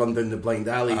likes to run down the blind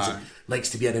alleys and likes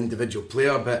to be an individual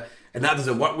player, and that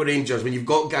doesn't work with Rangers. When you've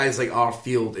got guys like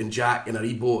Arfield and Jack and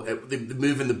Aribo, they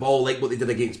moving the ball like what they did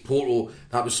against Porto.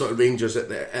 That was sort of Rangers at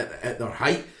their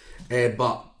height.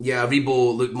 But yeah,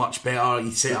 Aribo looked much better.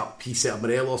 He set up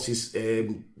Morelos'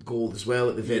 goal as well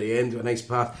at the very end with a nice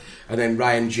pass. And then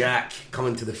Ryan Jack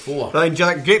coming to the fore. Ryan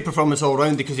Jack, great performance all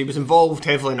round, because he was involved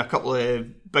heavily in a couple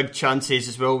of big chances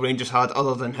as well Rangers had,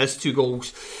 other than his 2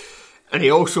 goals. And he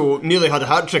also nearly had a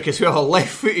hat-trick as well, a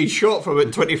left-footed shot from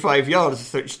about 25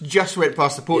 yards, which just went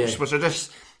past the post, which I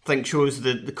just think shows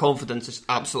the confidence is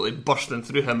absolutely bursting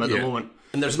through him at the moment.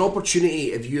 And there's an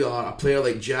opportunity, if you are a player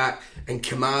like Jack and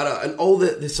Kamara and all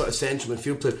the sort of central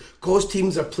midfield players, because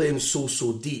teams are playing so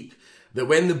deep, that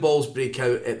when the balls break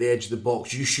out at the edge of the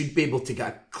box, you should be able to get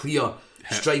a clear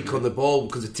strike on the ball,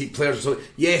 because the team players,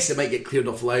 yes, it might get cleared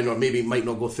off the line, or maybe it might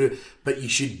not go through, but you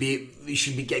should be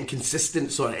getting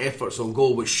consistent sort of efforts on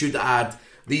goal, which should add.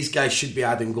 These guys should be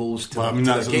adding goals to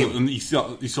the game. And you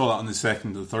saw that in the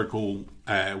second and the third goal,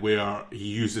 where he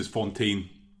uses Fontaine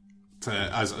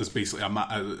as basically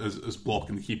as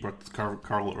blocking the keeper to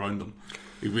curl it around him.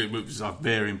 It was a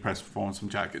very impressive performance from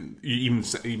Jack, and even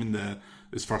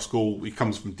his first goal, he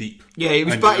comes from deep. Yeah, he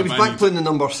was back playing the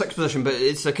number 6 position, but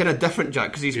it's a kind of different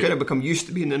Jack, because he's kind of become used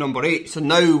to being the number 8. So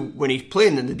now when he's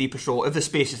playing in the deepest role, if the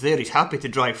space is there, he's happy to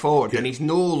drive forward, and he's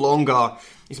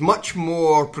much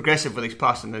more progressive with his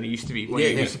passing than he used to be when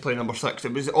he used to play number 6.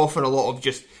 It was often a lot of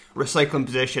just recycling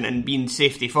possession and being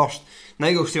safety first. Now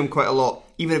you'll see him quite a lot.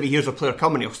 Even if he hears a player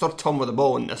coming, he'll start Tom with the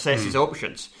ball and assess his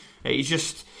options.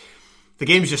 The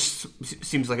game just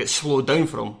seems like it's slowed down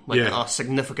for him, a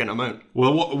significant amount.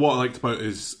 Well, what I liked about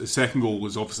his second goal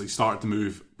was obviously started to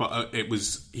move, but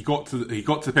he got to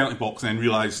the penalty box and then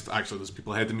realised actually there's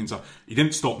people ahead of me and stuff. He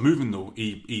didn't stop moving though.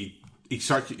 He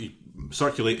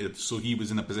circulated, so he was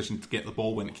in a position to get the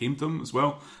ball when it came to him as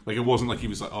well. Like, it wasn't like he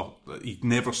was like, he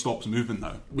never stops moving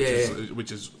now,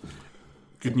 which is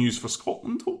good news for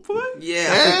Scotland, hopefully.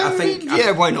 Yeah, I think.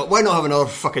 Why not? Why not have another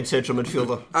fucking central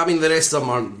midfielder? I mean, the rest of them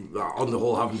aren't, on the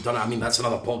whole, haven't done it. I mean, that's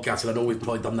another podcast, and I know we've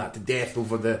probably done that to death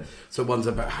over the ones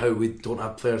about how we don't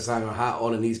have players hanging our hat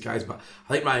on and these guys. But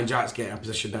I think Ryan Jack's getting a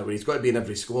position now where he's got to be in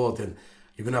every squad, and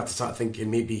you're going to have to start thinking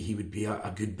maybe he would be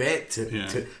a good bet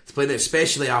to play there,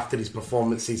 especially after his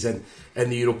performances in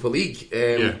the Europa League.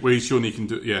 Where he's shown he can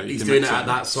do. Yeah, he's doing it at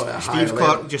that sort of high level. Steve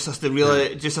Clarke just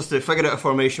has to figure out a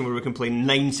formation where we can play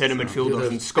 9 centre midfielders,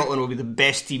 and Scotland will be the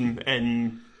best team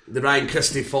in. The Ryan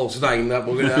Christie false 9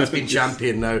 that's been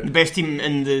champion now. The best team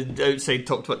in the outside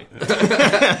top 20.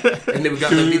 And they'd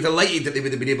be delighted that they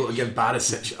would have been able to give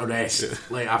Barisic a rest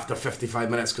after 55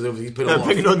 minutes because he's put a lot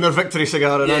picking on their victory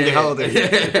cigar and Andy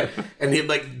Halliday. And they'd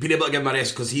been able to give him a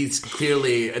rest because he's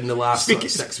clearly in the last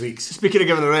 6 weeks. Speaking of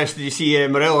giving a rest, did you see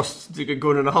Morelos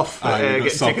going in a huff,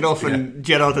 get taken off, and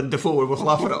Gerrard and Defoe were both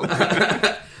laughing at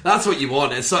him? That's what you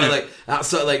want. It's sort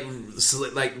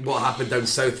of like what happened down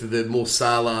south of the Mo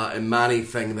Salah and Mane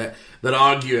thing, that they're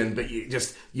arguing, but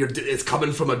it's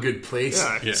coming from a good place.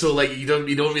 Yeah. So you don't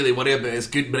really worry about it. It's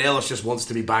good. Morelos just wants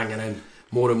to be banging in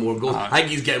more and more goals. I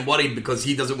think he's getting worried because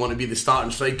he doesn't want to be the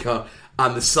starting striker,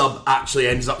 and the sub actually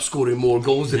ends up scoring more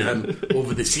goals than him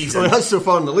over the season. Well, that's so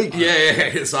far in the league.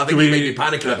 Yeah. So I think he might be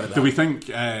panicking about that. Do we think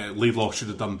Laidlaw should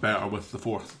have done better with the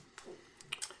fourth?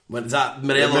 When is that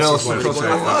Morelos' one?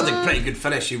 That's a pretty good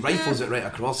finish. He rifles it right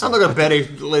across. I'm not going to bury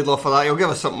Laidlaw for that. He'll give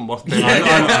us something worth burying.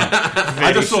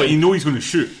 I just thought he's going to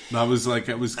shoot. That was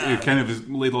kind of his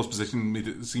Laidlaw's position made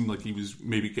it seem like he was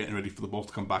maybe getting ready for the ball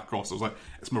to come back across. I was like,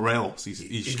 it's Morelos.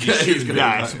 He's shooting.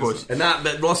 I suppose.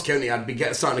 But Ross County, I'd be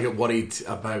starting to get worried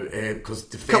about because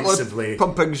defensively, couple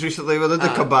of pumpings recently where they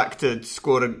did come back to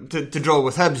score to draw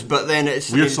with Hibs, but then it's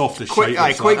soft as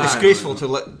quite disgraceful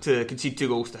to concede 2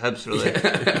 goals to Hibs,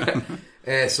 really.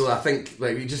 So I think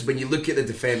when you look at the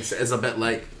defence, it is a bit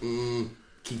like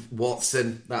Keith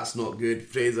Watson, that's not good.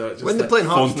 Fraser, when they're playing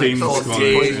Fontaine,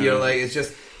 you're like, it's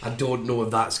just, I don't know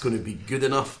if that's going to be good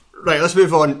enough. Right, let's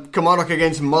move on. Kilmarnock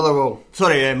against Motherwell.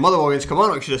 Motherwell against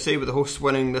Kilmarnock, should I say, with the hosts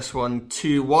winning this one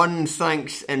 2-1,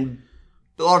 thanks in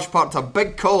large part to a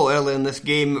big call early in this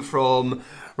game from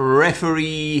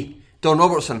referee Don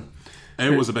Robertson.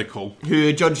 It was a big call.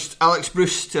 Who judged Alex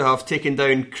Bruce to have taken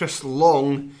down Chris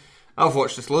Long. I've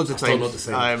watched this loads of times.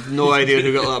 I have no idea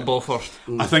who got that ball first.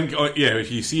 I think,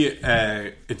 if you see it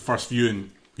at first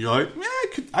viewing, you're like,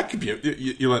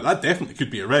 that definitely could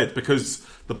be a red, because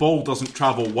the ball doesn't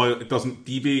travel it doesn't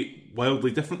deviate wildly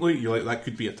differently. You're like, that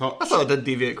could be a touch. I thought it did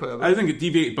deviate quite a bit. I think it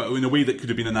deviated, but in a way that could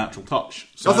have been a natural touch.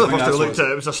 So I thought the first time I looked at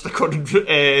it, it was a stick-on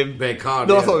red card.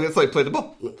 No, I thought he played the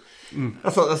ball. I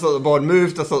thought the ball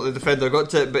moved. I thought the defender got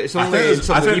to it, but it's only in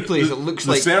some of the replays. It looks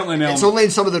like it's only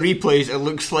in some of the replays. It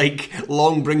looks like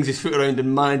Long brings his foot around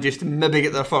and manages to maybe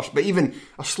get there first. But even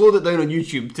I slowed it down on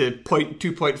YouTube to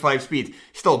 2.5 speed.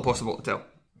 Still impossible to tell.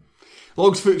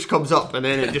 Long's foot comes up and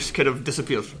then it just kind of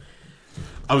disappears.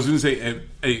 I was going to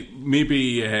say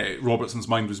maybe Robertson's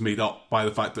mind was made up by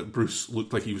the fact that Bruce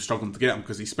looked like he was struggling to get him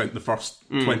because he spent the first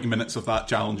 20 minutes of that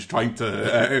challenge trying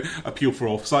to appeal for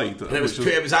offside. And it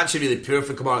was actually really poor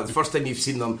for Kilmarnock. The first time you've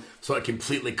seen them sort of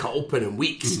completely cut open in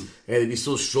weeks. They'd be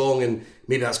so strong, and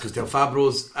maybe that's because Del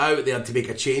Fabro's out. They had to make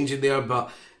a change in there,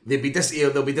 but they'll be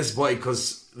disappointed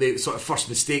because the sort of first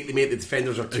mistake they made, the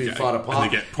defenders are too far apart,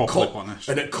 and they get properly punished,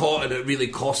 and it really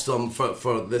cost them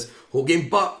for this whole game.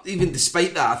 But even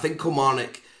despite that, I think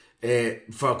Kilmarnock,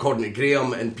 according to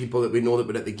Graham and people that we know that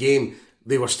were at the game,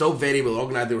 they were still very well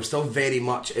organised. They were still very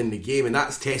much in the game, and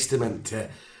that's testament to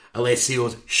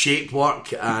Alessio's shape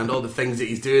work and all the things that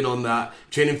he's doing on that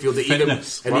training field.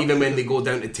 Even when they go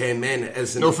down to 10 men, it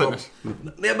isn't no fitness.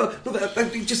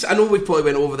 I know we probably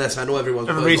went over this. I know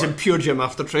everybody's in pure gym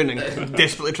after training,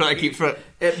 desperately trying to keep fit.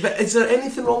 But is there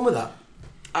anything wrong with that?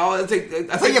 I think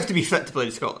you have to be fit to play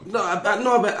in Scotland.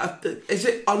 But is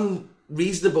it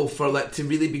unreasonable for to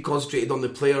really be concentrated on the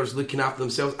players looking after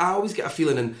themselves? I always get a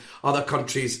feeling in other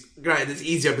countries, granted, it's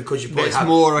easier because you probably have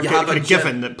more a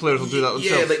given that players will do that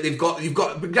themselves. Yeah, like you've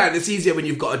got. But granted, it's easier when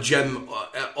you've got a gym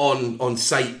on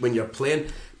site when you're playing,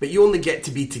 but you only get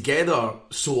to be together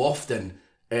so often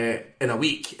in a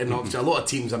week, and obviously a lot of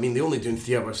teams, they're only doing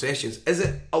 3-hour sessions. Is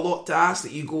it a lot to ask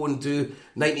that you go and do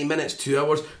 90 minutes, 2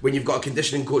 hours, when you've got a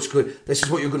conditioning coach going, this is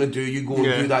what you're going to do, you go and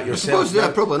do that yourself? I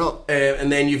suppose, probably not. And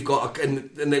then you've got, and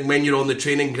then when you're on the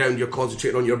training ground, you're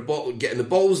concentrating on your getting the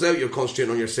balls out, you're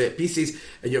concentrating on your set pieces,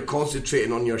 and you're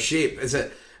concentrating on your shape.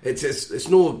 It's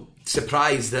no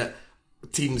surprise that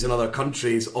teams in other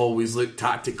countries always look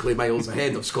tactically miles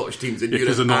ahead of Scottish teams in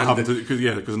Europe.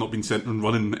 Because they're not being sent on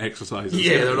running exercises.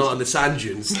 Yeah, they're not on the sand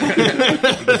dunes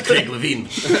with Craig Levine.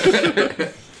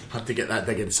 Had to get that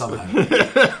dig in somehow.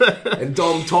 And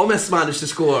Dom Thomas managed to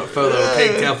score further.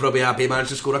 Peg Telfer will be happy. He managed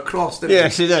to score a cross, didn't he?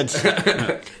 Yes, he did.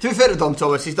 To be fair to Dom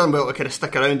Thomas, he's done well to kind of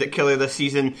stick around at Killie this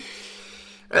season.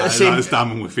 That is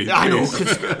damning with faith. I know,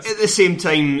 because at the same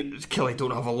time, Killie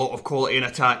don't have a lot of quality in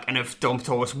attack, and if Dom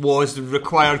Thomas was the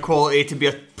required quality to be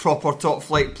a proper top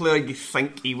flight player, you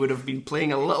think he would have been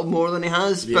playing a little more than he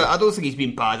has. But I don't think he's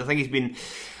been bad. I think he's been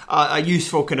a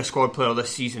useful kind of squad player this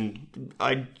season.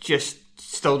 I just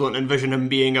still don't envision him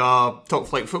being a top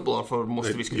flight footballer for most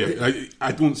of his career. Yeah,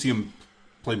 I don't see him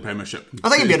playing Premiership. I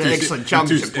think he'd be an excellent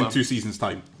Championship player in 2 seasons'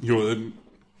 time.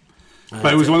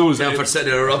 But it was one of those. For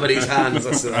sitting there rubbing his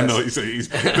hands. I know he's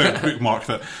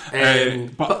bookmarked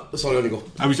it. But sorry, on you go.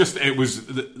 I was just. It was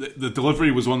the delivery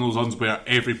was one of those ones where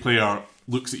every player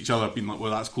looks at each other, being like,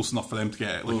 "Well, that's close enough for them to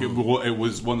get it." Like it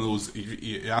was one of those.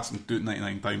 You asked them to do it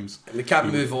 99 times. And we can't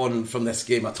move on from this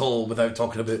game at all without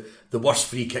talking about the worst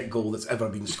free kick goal that's ever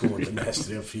been scored in the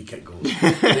history of free kick goals.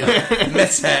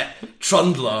 Mishit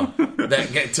Trundler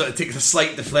that takes a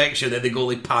slight deflection and the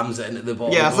goalie pans it into the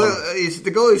ball. Yeah, I thought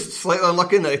the goalie's slightly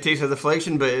unlucky that he takes a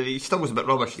deflection, but he still was a bit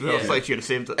rubbish. I thought he should have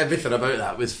saved it. Everything about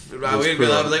that was I was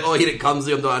like, oh, here it comes.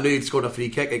 I knew he'd scored a free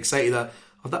kick. Excited that.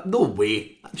 No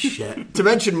way. That's shit. To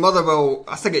mention Motherwell,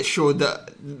 I think it showed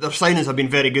that their signings have been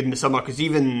very good in the summer, because they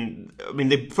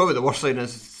probably the worst signing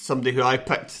is somebody who I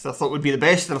picked I thought would be the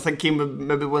best, and I think came with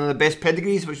maybe one of the best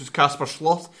pedigrees, which was Casper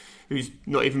Sloth, who's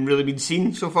not even really been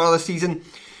seen so far this season.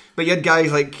 But you had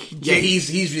guys like Jake,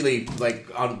 he's really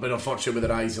been unfortunate with the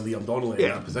rise of Liam Donnelly in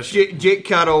that position. Jake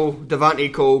Carroll,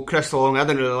 Devante Cole, Chris Long. I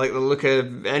didn't really like the look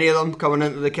of any of them coming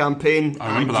into the campaign.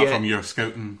 I remember that from your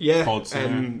scouting pods.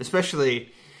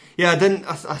 Especially, I didn't.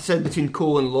 I said between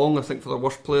Cole and Long, I think for their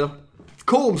worst player.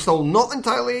 Cole I'm still not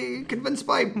entirely convinced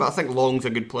by, but I think Long's a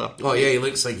good player. Oh yeah, he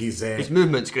looks like his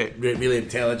movement's great, really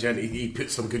intelligent. He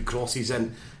puts some good crosses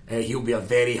in. He'll be a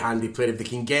very handy player if they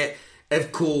can get.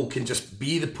 If Cole can just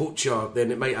be the poacher,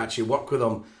 then it might actually work with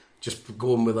him. Just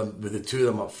going with the two of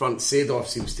them up front. Seedorf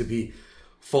seems to be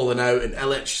falling out, and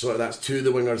Illich, that's two of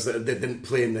the wingers that didn't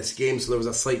play in this game. So there was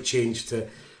a slight change to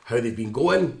how they've been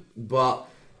going. But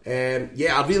I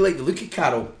really like the look of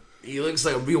Carroll. He looks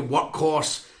like a real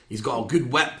workhorse. He's got a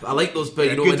good whip. I like those.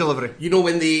 But good delivery. You know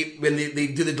when they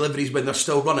do the deliveries when they're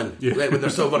still running, like when they're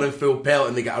still running full pelt,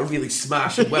 and they get a really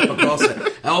smashing whip across it.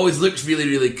 It always looks really,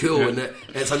 really cool, and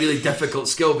it's a really difficult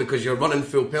skill because you're running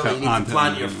full pelt. And you need to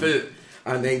plant your foot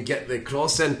and then get the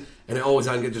cross in, and it always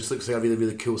just looks like a really,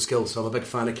 really cool skill. So I'm a big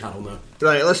fan of Carroll now.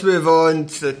 Right, let's move on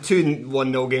to the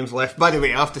 2-1-0 games left. By the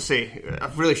way, I have to say, I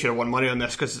really should have won money on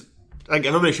this, because I think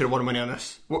everybody should have won money on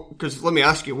this. Because let me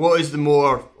ask you, what is the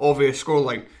more obvious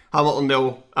scoreline? Hamilton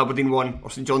 0, Aberdeen 1, or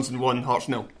St Johnstone 1, Hearts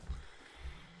 0?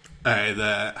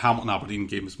 The Hamilton-Aberdeen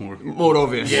game is more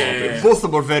obvious. Yeah. Both of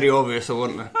them were very obvious,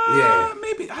 weren't they?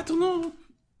 Maybe, I don't know.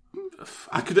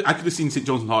 I could have seen St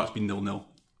Johnstone Hearts being 0-0.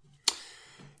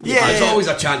 Yeah, there's always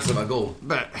a chance of a goal.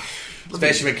 But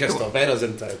especially when Christoph Benner's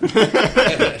in town.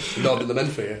 Nodding them in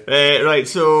for you. Right,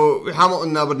 so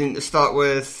Hamilton Aberdeen to start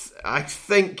with. I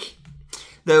think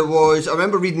I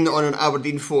remember reading on an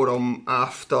Aberdeen forum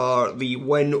after the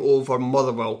win over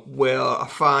Motherwell, where a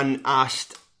fan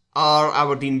asked, are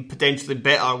Aberdeen potentially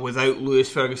better without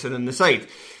Lewis Ferguson in the side?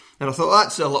 And I thought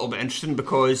that's a little bit interesting,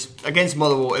 because against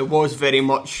Motherwell it was very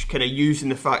much kind of using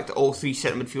the fact that all three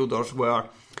centre midfielders were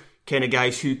kind of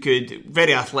guys who could,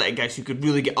 very athletic guys who could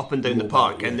really get up and down the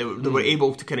park, and they were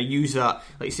able to kind of use that,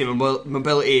 like you say,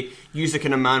 mobility, use the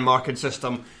kind of man marking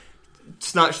system,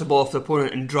 snatch the ball off the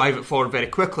opponent and drive it forward very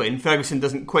quickly. And Ferguson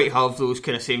doesn't quite have those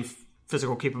kind of same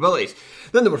physical capabilities.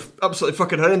 Then they were absolutely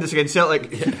fucking horrendous against Celtic,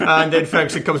 and then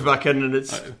Ferguson comes back in, and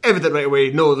it's evident right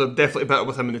away, no, they're definitely better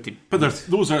with him in the team. But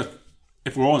those are,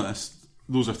 if we're honest,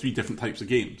 those are 3 different types of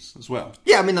games as well.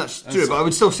 Yeah, I mean that's true, but I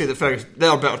would still say that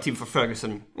they're a better team for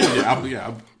Ferguson.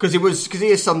 Because he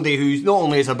is somebody who's not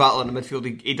only is a battler in the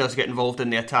midfield, he does get involved in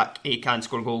the attack. He can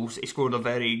score goals. He scored a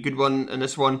very good one in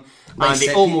this one, and he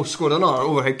almost scored another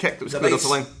overhead kick that was good off the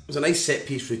line. It was a nice set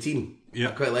piece routine. Yeah,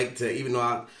 I quite liked it, even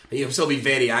though you'll still be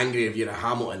very angry if you're a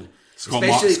Hamilton.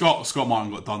 Scott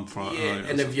Martin got done for it.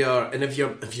 And if you're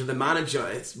the manager,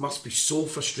 it must be so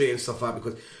frustrating stuff like that,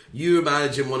 because you're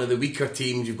managing one of the weaker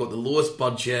teams, you've got the lowest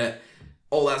budget,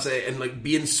 all that's it, and like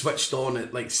being switched on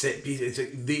at like set pieces,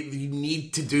 you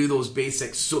need to do those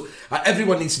basics. So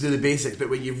everyone needs to do the basics, but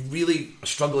when you're really a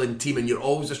struggling team, and you're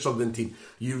always a struggling team,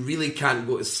 you really can't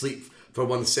go to sleep for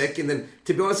 1 second. And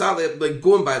to be honest, like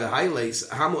going by the highlights,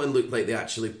 Hamilton looked like they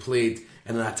actually played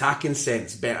in an attacking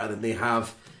sense better than they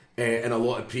have in a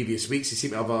lot of previous weeks. They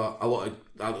seem to have a lot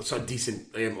of sort of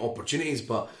decent opportunities,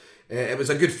 but It was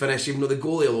a good finish, even though the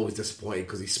goalie will always disappointed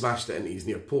because he smashed it into his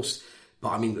near post. But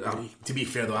I mean, to be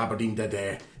fair though, Aberdeen did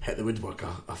hit the woodwork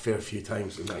a fair few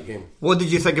times in that game. What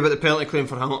did you think about the penalty claim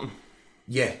for Hamilton?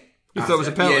 Yeah. You thought it was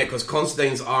a penalty? Yeah, because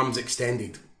Considine's arm's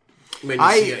extended. When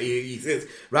you see it,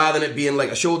 rather than it being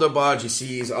like a shoulder barge, you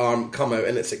see his arm come out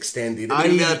and it's extended.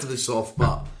 It's relatively soft,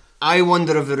 but I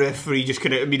wonder if the referee just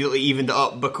kind of immediately evened it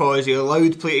up because he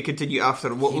allowed play to continue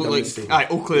after what looked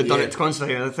like Oakley had done it to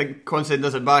Considine, and I think Considine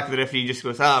does it back and the referee just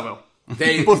goes, well,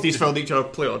 both these felt each other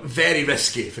play on. Very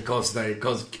risky for Considine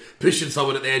because pushing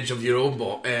someone at the edge of your own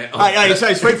box.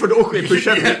 It's fine for the Oakley to push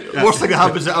in. Worst thing that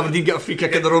happens is that Aberdeen get a free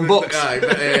kick in their own box. But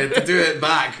to do it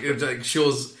back, it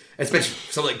shows, especially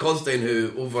someone like Considine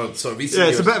who over sort of recent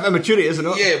years, it's a bit of immaturity, isn't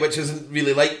it? Yeah, which isn't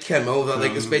really like him. Although,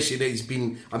 especially that he's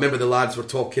been. I remember the lads were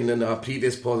talking in a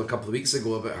previous pod a couple of weeks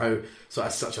ago about how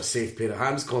such a safe pair of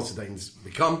hands Considine's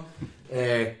become.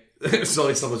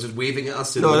 Sorry, someone's just waving at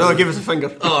us. No, give us a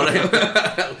finger. Oh,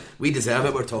 right. We deserve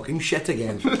it. We're talking shit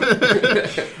again.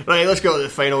 Right, let's go to the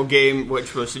final game,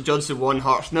 which was St Johnstone 1,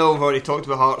 Hearts 0. We've already talked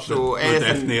about Hearts, so the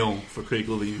death nail for Craig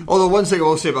Levine. Although one thing I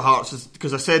will say about Hearts is,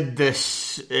 because I said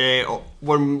this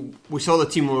when we saw the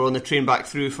team, we were on the train back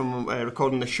through from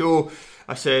recording the show,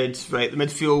 I said, right, the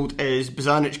midfield is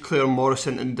Bozanic, Clare,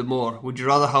 Morrison and Damore. Would you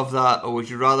rather have that, or would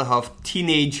you rather have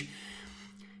teenage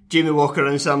Jamie Walker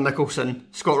and Sam Nicholson,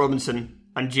 Scott Robinson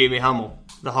and Jamie Hamill,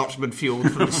 the Hearts midfield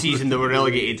for the season they were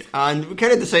relegated? And we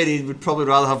kind of decided we'd probably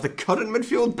rather have the current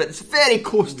midfield, but it's very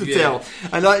close to tell,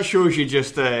 and that shows you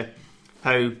just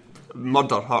how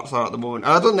murder Hearts are at the moment.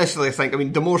 And I don't necessarily think,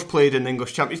 Damore's played in the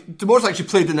English Championship. Damore's actually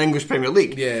played in the English Premier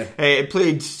League. He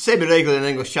played semi-regularly in the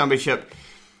English Championship.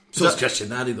 So it's Christian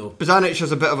Nadi though. Bozanic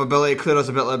has a bit of ability, Clare has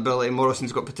a bit of ability,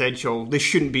 Morrison's got potential. They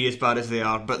shouldn't be as bad as they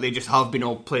are, but they just have been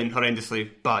all playing horrendously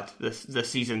bad this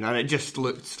season, and it just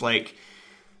looked like,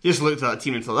 you just looked at that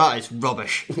team and thought, that is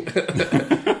rubbish.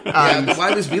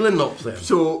 Why was Whelan not playing?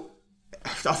 So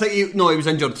I think he was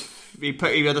injured. He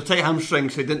had a tight hamstring,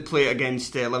 so he didn't play it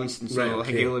against Livingston, so I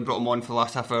think he only brought him on for the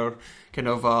last half hour, kind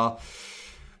of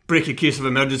break in case of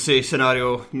emergency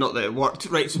scenario. Not that it worked.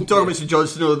 Right, so talking about St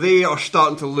Johnstone, they are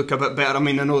starting to look a bit better.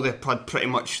 I know they've had pretty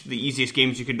much the easiest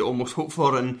games you could almost hope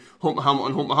for in home to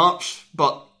Hamilton, home to Hearts,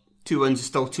 but 2 wins is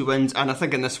still 2 wins, and I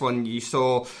think in this one you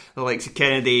saw the likes of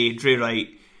Kennedy, Dre Wright.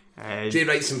 Dre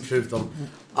Wright's improved them.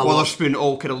 Witherspoon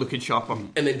all kind of looking sharper.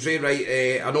 And then Dre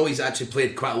Wright, I know he's actually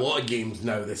played quite a lot of games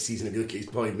now this season. If you look at, he's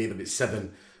probably made about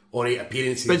 7 or 8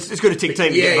 appearances. But it's going to take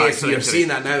time to get back. So you're seeing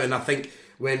that now, and I think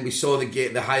when we saw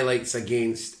the highlights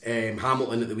against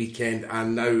Hamilton at the weekend,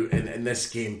 and now in this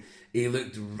game, he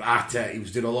looked at it. He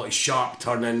was doing a lot of sharp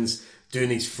turn-ins, doing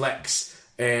his flicks,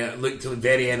 looked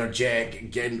very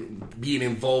energetic, being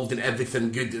involved in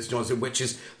everything good that's Johnson, which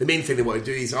is the main thing they want to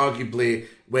do. He's arguably,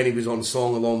 when he was on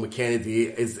song along with Kennedy,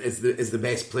 is the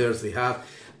best players they have.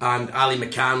 And Ali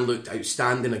McCann looked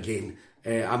outstanding again.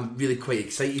 I'm really quite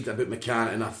excited about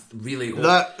McCann, and I really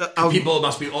hope people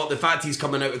must be the fact he's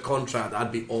coming out of contract,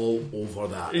 I'd be all over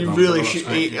that.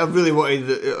 I really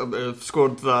wanted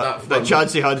scored that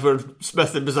chance he had where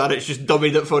Smith and Bozanic just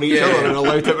dummied it for each other and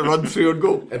allowed him to run through and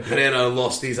go. And Pereira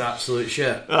lost his absolute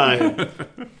shit.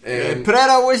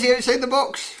 Pereira, was he outside the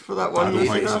box for that one?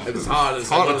 It was hard. It's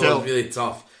hard to tell. Really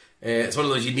tough. It's one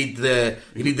of those you need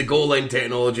the goal line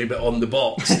technology, but on the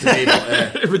box to be able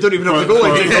to, if we don't even have the goal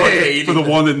line technology for the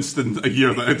one instant a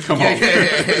year that had come up.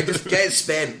 Just get it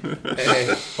spent,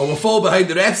 or we'll fall behind.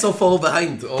 The refs will fall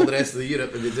behind all the rest of the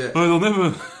Europe if they do it. They'll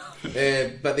never.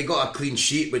 But they got a clean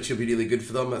sheet, which will be really good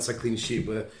for them. That's a clean sheet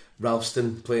with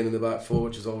Ralston playing in the back four,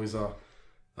 which is always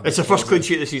it's the first clean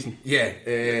sheet of the season.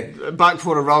 Yeah. Back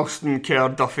four of Ralston, Kerr,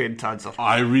 Duffy and Tadzer.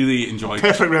 I really enjoyed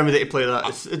perfect remedy to play that.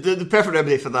 The perfect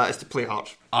remedy for that is to play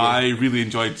Hearts. I really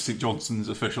enjoyed St Johnstone's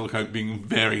official account being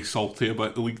very salty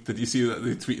about the league. Did you see that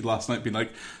they tweeted last night being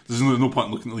like, there's no point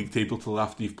in looking at the league table till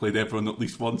after you've played everyone at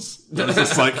least once? And it's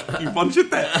just like, you bunch of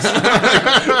dicks.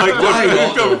 Why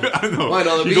not? I know. Why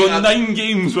not? You got 9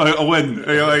 games without a win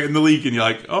in the league and you're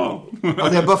like, oh. Are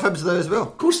they above Hibs there as well?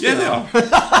 Of course they are.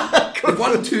 They've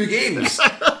won 2 games.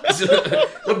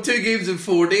 Won 2 games in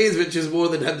 4 days, which is more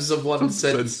than Hibs have won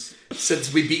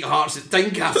since we beat Hearts at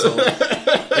Tynecastle.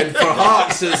 And for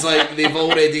Hearts, it's like they've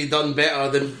already done better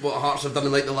than what Hearts have done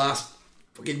in like the last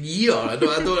fucking year. I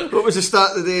don't. What was the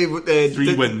start of the day?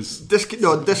 3 wins.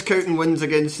 Discounting wins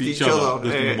against each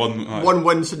other. One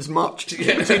win since March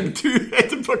between 2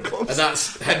 Edinburgh clubs. And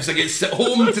that's Hibs against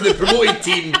home to the promoted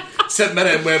team St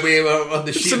Mirren when we were on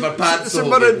the sheet of our pants. St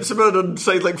Mirren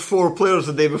signed like 4 players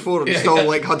the day before and still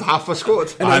like had half a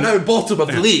squad. And are now bottom of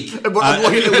the league. And we're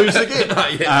unlucky to lose the game.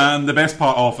 And the best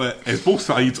part of it is both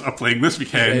sides are playing this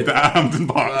weekend at Hampden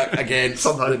Park against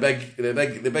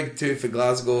the big two for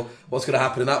Glasgow. What's going to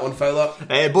happen in that one, Fowler?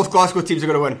 Both Glasgow teams are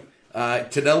going to win.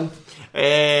 2-0?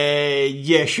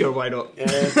 Yeah, sure, why not?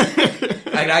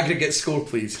 An aggregate score,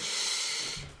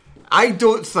 please. I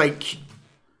don't think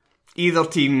either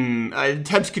team...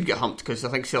 Hibs could get humped because I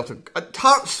think Celtic...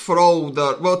 Hearts, for all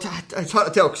their... Well, it's hard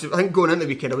to tell because I think going into the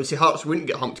weekend I would say Hearts wouldn't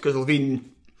get humped because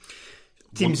Levine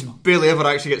teams barely ever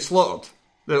actually get slaughtered.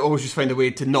 They always just find a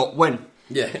way to not win.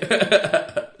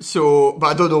 Yeah. So, but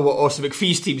I don't know what Austin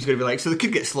McPhee's team's going to be like, so they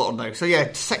could get slaughtered now. So yeah,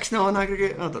 6-0 in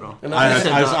aggregate, I don't know.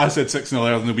 I said 6-0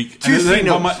 earlier in the week.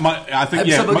 2-3-0. I think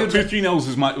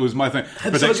 2-3-0 was my thing.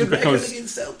 Prediction because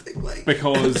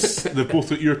they've both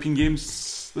got European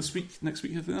games next week,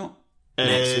 have they not?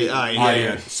 Next week.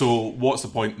 Yeah. So what's the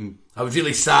point in... I was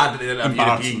really sad that they didn't have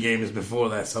European games before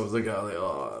this. I was looking at it like,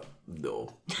 oh...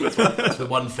 No, that's the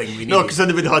one thing we need. No, because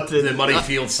then they'd had to the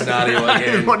Moneyfield scenario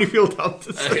again. The Moneyfield had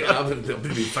to. I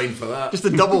would be fine for that. Just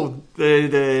the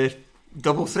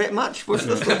double threat match. What's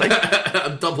this thing?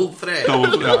 A double threat.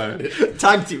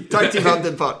 Tag team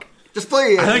Hampden Park. Just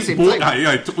play at the same time. You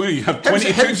have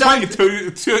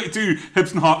 22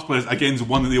 Hibs and Hearts players against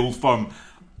one of the old firm.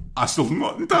 I still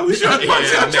not entirely sure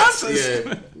I'd chances.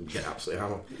 Get absolutely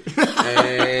hammered.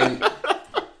 And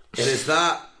is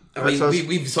that? I mean,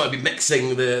 we've sort of been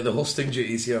mixing the hosting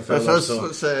duties here. For let's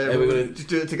we're going to just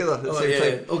do it together at the same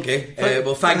time. Okay.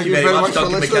 Well, thank you very much,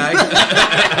 Duncan Mackay.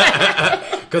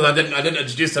 Because I didn't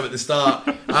introduce him at the start.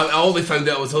 I only found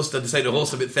out I was hosting. I decided to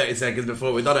host about 30 seconds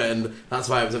before we done it, and that's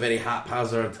why it was a very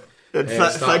haphazard.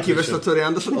 Thank you, Mr. Tony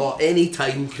Anderson. Any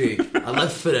time, Craig. I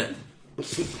live for it.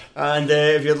 And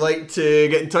if you'd like to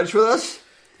get in touch with us.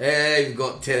 We've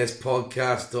got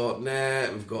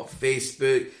tennispodcast.net, we've got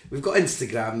Facebook, we've got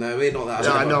Instagram now, not that.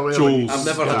 I've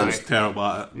never had it. Terrible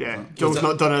at it. Yeah, Joel's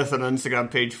not done anything on Instagram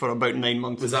page for about 9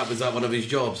 months. Was that one of his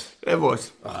jobs? It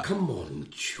was. Oh, come on,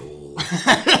 Joel.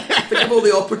 Think of all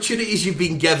the opportunities you've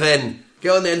been given.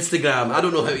 Get on the Instagram. I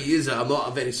don't know how to use it. I'm not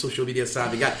a very social media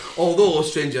savvy guy. Although,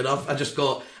 strange enough, I just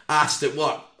got asked at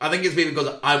work. I think it's maybe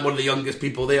because I'm one of the youngest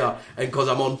people there and because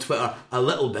I'm on Twitter a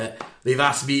little bit. They've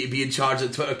asked me to be in charge of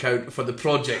the Twitter account for the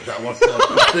project that I worked on.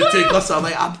 I'm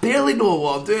like, I barely know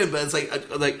what I'm doing, but it's like it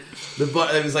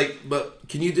was like, but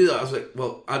can you do that? I was like,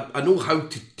 well, I know how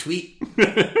to tweet.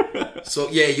 So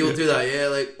yeah, you'll do that. Yeah,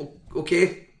 like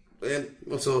okay.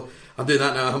 So I'm doing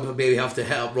that now. I maybe have to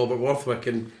hit up Robert Worthwick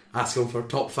and ask him for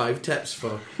top 5 tips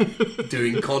for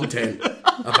doing content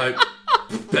about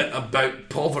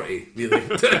poverty, really.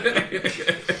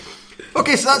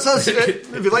 Okay, so that's us.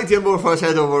 If you'd like to hear more from us,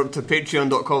 head over to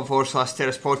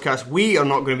patreon.com/Terrace Podcast. We are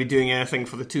not going to be doing anything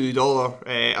for the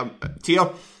 $2 tier,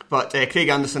 but Craig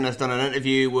Anderson has done an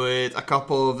interview with a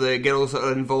couple of the girls that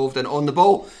are involved in On The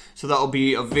Ball, so that'll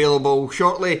be available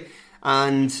shortly.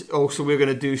 And also we're going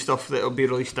to do stuff that will be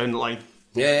released down the line.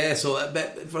 Yeah, so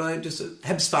for just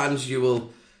Hibs fans, you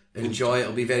will enjoy it.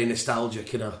 It'll be very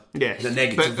nostalgic in a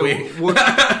negative way.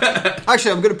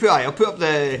 Actually, I'll put up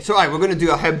we're going to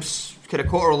do a Hibs kind of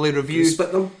quarterly review.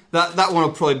 Split them. That one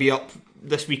will probably be up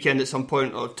this weekend at some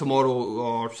point, or tomorrow,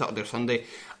 or Saturday or Sunday.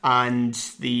 And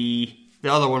the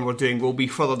other one we're doing will be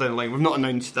further down the line. We've not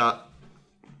announced that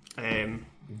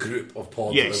group of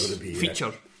pods that are going to be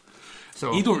feature.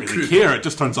 So you don't really care, it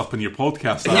just turns up in your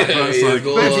podcast. Go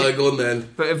on then.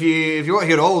 But if you want to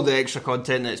hear all the extra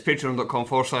content, it's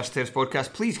patreon.com/Terrace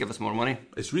Podcast. Please give us more money.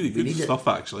 It's really good stuff,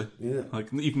 actually. Yeah.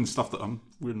 Like even stuff that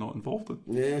we're not involved in.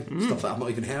 Yeah, stuff that I've not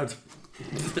even heard.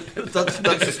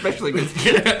 that's especially good.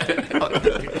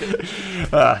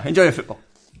 Enjoy your football.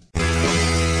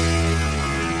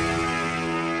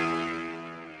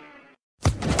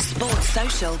 Sports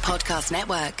Social Podcast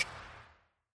Network.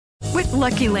 With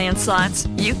Lucky Land Slots,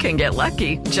 you can get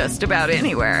lucky just about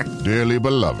anywhere. Dearly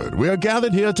beloved, we are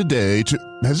gathered here today to...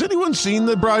 Has anyone seen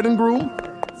the bride and groom?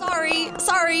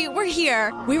 Sorry, we're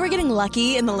here. We were getting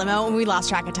lucky in the limo and we lost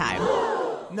track of time.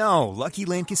 No, Lucky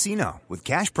Land Casino, with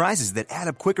cash prizes that add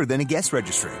up quicker than a guest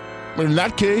registry. In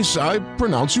that case, I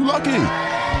pronounce you lucky.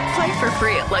 Play for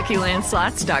free at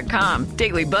LuckyLandSlots.com.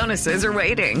 Daily bonuses are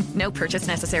waiting. No purchase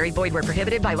necessary. Void where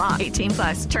prohibited by law.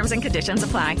 18+. Terms and conditions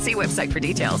apply. See website for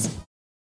details.